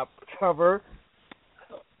laptop cover.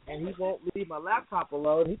 And he won't leave my laptop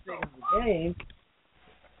alone. He thinks it's a game.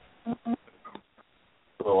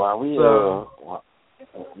 So while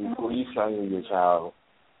you strangle your child,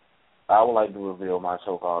 I would like to reveal my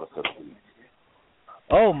choke artist of the week.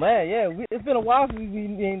 Oh man, yeah, it's been a while since you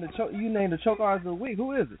named the choke artist of the week.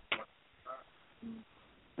 Who is it?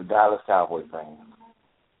 The Dallas Cowboys fan.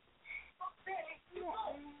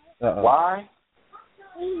 Uh-oh. Why?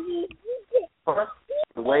 First,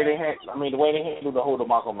 the way they handled the whole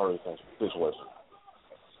DeMarco Murray situation.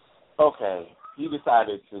 Okay, he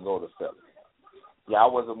decided to go to Philly. Yeah, I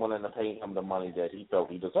wasn't willing to pay him the money that he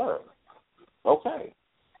felt he deserved. Okay.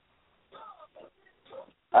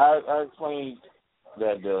 I explained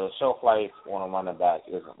that the shelf life on a running back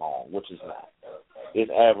isn't long, which is not.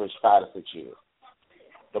 It's average 5 to 6 years.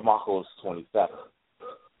 DeMarco is 27.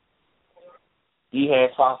 He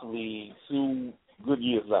has possibly 2 good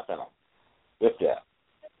years left in him, if that.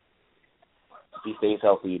 If he stays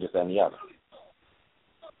healthy, this and the other.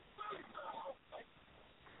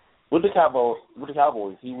 With the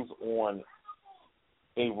Cowboys, he was on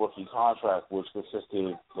a rookie contract, which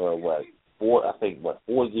consisted of 4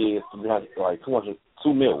 years,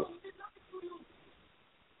 $2 million.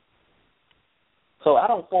 So I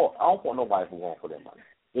don't fault nobody for going for that money.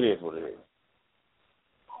 It is what it is.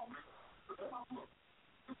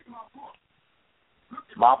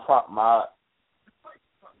 My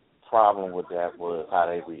problem with that was how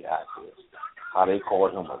they reacted, how they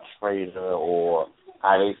called him a traitor, or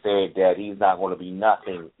how they said that he's not going to be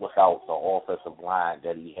nothing without the offensive line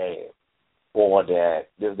that he had, or that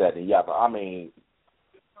this, that, and the other. I mean,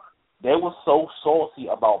 they were so saucy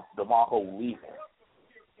about DeMarco leaving.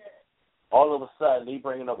 All of a sudden, they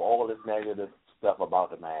bringing up all this negative stuff about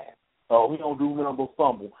the man. Oh, he don't do nothing but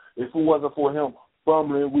fumble. If it wasn't for him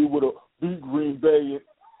fumbling, we would have beat Green Bay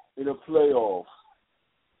in the playoffs.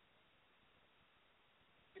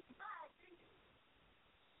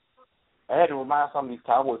 I had to remind some of these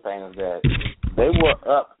Cowboys fans that they were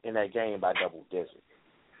up in that game by double digits.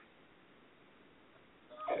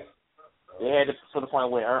 They had it to the point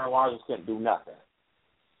where Aaron Rodgers couldn't do nothing.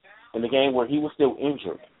 In the game where he was still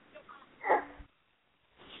injured.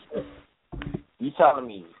 You telling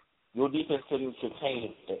me your defense couldn't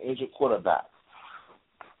contain an injured quarterback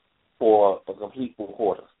for a complete 4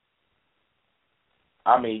 quarters?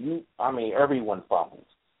 I mean, everyone fumbles.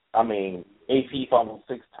 I mean, AP fumbled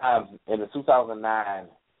 6 times in the 2009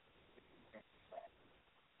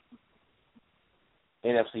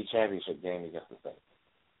 NFC Championship game against the Saints.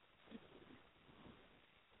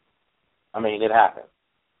 I mean, it happened.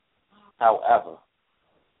 However,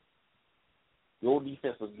 your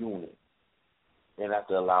defensive unit didn't have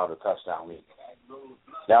to allow the touchdown lead.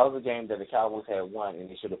 That was a game that the Cowboys had won and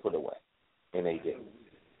they should have put away, and they didn't.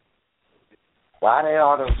 Why they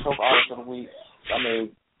are the choke artists of the week? I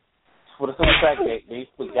mean, for the simple fact that they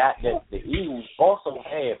forgot that the Eagles also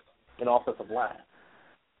have an offensive line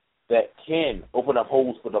that can open up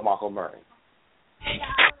holes for DeMarco Murray.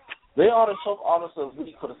 They are the choke artists of the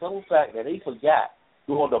week for the simple fact that they forgot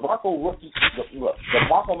during DeMarco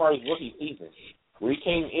Murray's rookie season, where he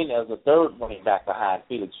came in as the 3rd running back behind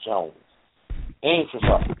Felix Jones and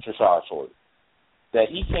Trashard Choice. that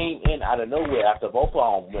he came in out of nowhere after both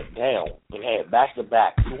of them went down and had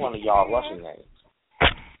back-to-back 200-yard rushing games.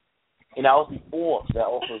 And that was before that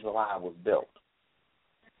offensive line was built.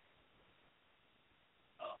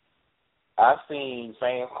 I've seen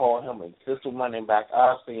fans call him a system running back.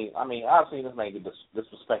 I've seen this man get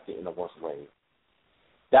disrespected in the worst way.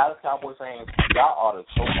 Dallas Cowboys fans, y'all are the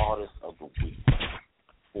choke artists of the week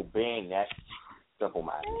for being that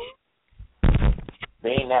simple-minded,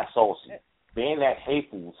 being that saucy, being that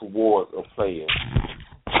hateful towards a player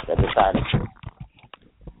that decided to.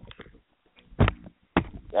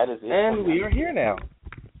 That is it. And we are here now.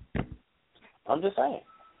 I'm just saying.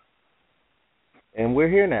 And we're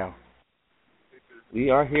here now. We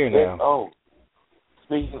are here now. Oh,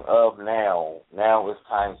 speaking of now it's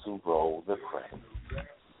time to roll the credits.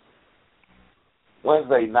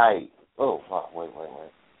 Wednesday night. Wait.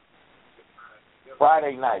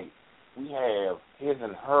 Friday night, we have his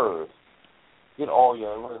and hers. Get all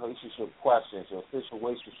your relationship questions, your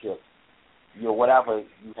situationship, your whatever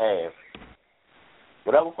you have.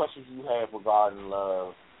 Whatever questions you have regarding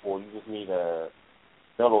love, or you just need a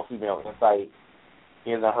male or female insight,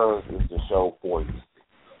 his and hers is the show for you.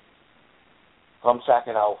 Come check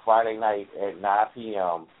it out Friday night at 9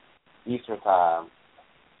 p.m. Eastern Time,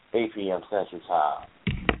 8 p.m. Central Time.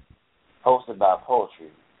 Hosted by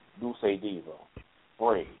Poetry, Duce Diva,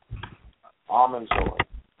 Bree, Almond Joy,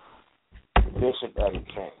 Bishop Eddie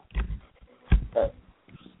King.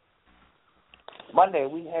 Monday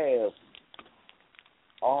we have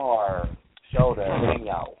our show to hang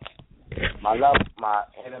out. My love, my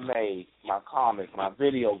anime, my comic, my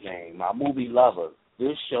video game, my movie lover.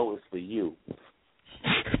 This show is for you.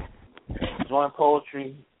 Join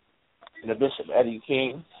Poetry and the Bishop Eddie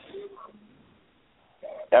King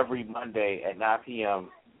every Monday at 9 p.m.,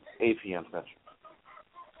 8 p.m. Central.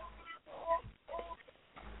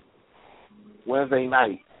 Wednesday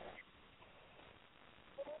night,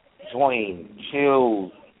 join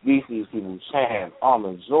Chills, BC's People, Chan,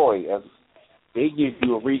 Almond, Joy as they give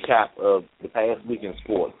you a recap of the past week in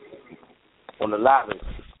sports on the live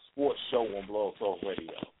sports show on Blog Talk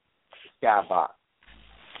Radio, Skybox.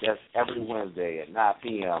 That's every Wednesday at 9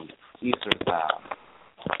 p.m. Eastern Time,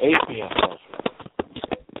 8 p.m. Central.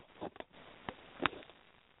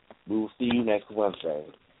 We will see you next Wednesday.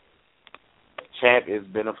 Champ, it's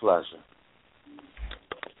been a pleasure.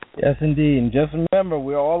 Yes, indeed. And just remember,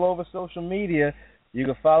 we're all over social media. You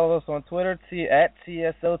can follow us on Twitter at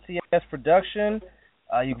TSOTS Production.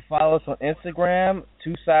 You can follow us on Instagram,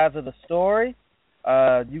 Two Sides of the Story.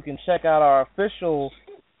 You can check out our official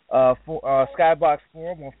Skybox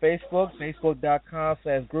forum on Facebook,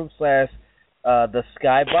 facebook.com/group/the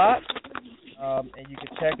Skybox. And you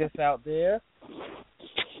can check us out there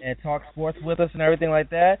and talk sports with us and everything like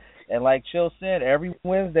that. And like Chill said, every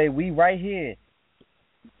Wednesday we right here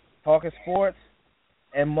talking sports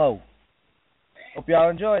and mo. Hope y'all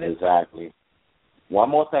enjoyed it. Exactly. One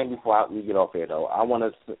more thing before we get off here, though. I want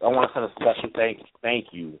to send a special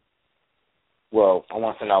thank you. Well, I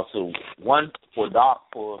want to send out two. One for Doc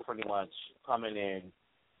for pretty much coming in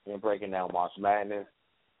and breaking down March Madness.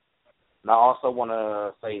 And I also want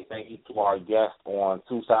to say thank you to our guest on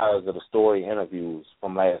Two Sides of the Story interviews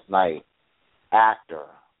from last night, actor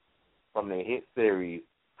from the hit series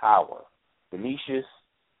Power, Vinicius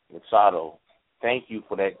Machado. Thank you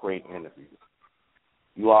for that great interview.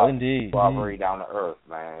 You are very down to earth,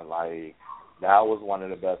 man. Like, that was one of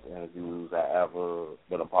the best interviews I ever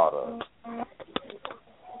been a part of.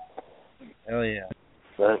 Hell yeah.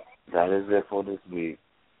 But that is it for this week.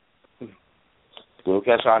 We'll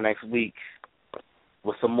catch y'all next week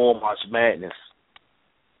with some more March Madness.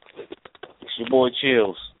 It's your boy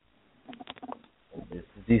Chills. This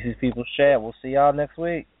is DC's People's Chat. We'll see y'all next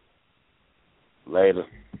week. Later.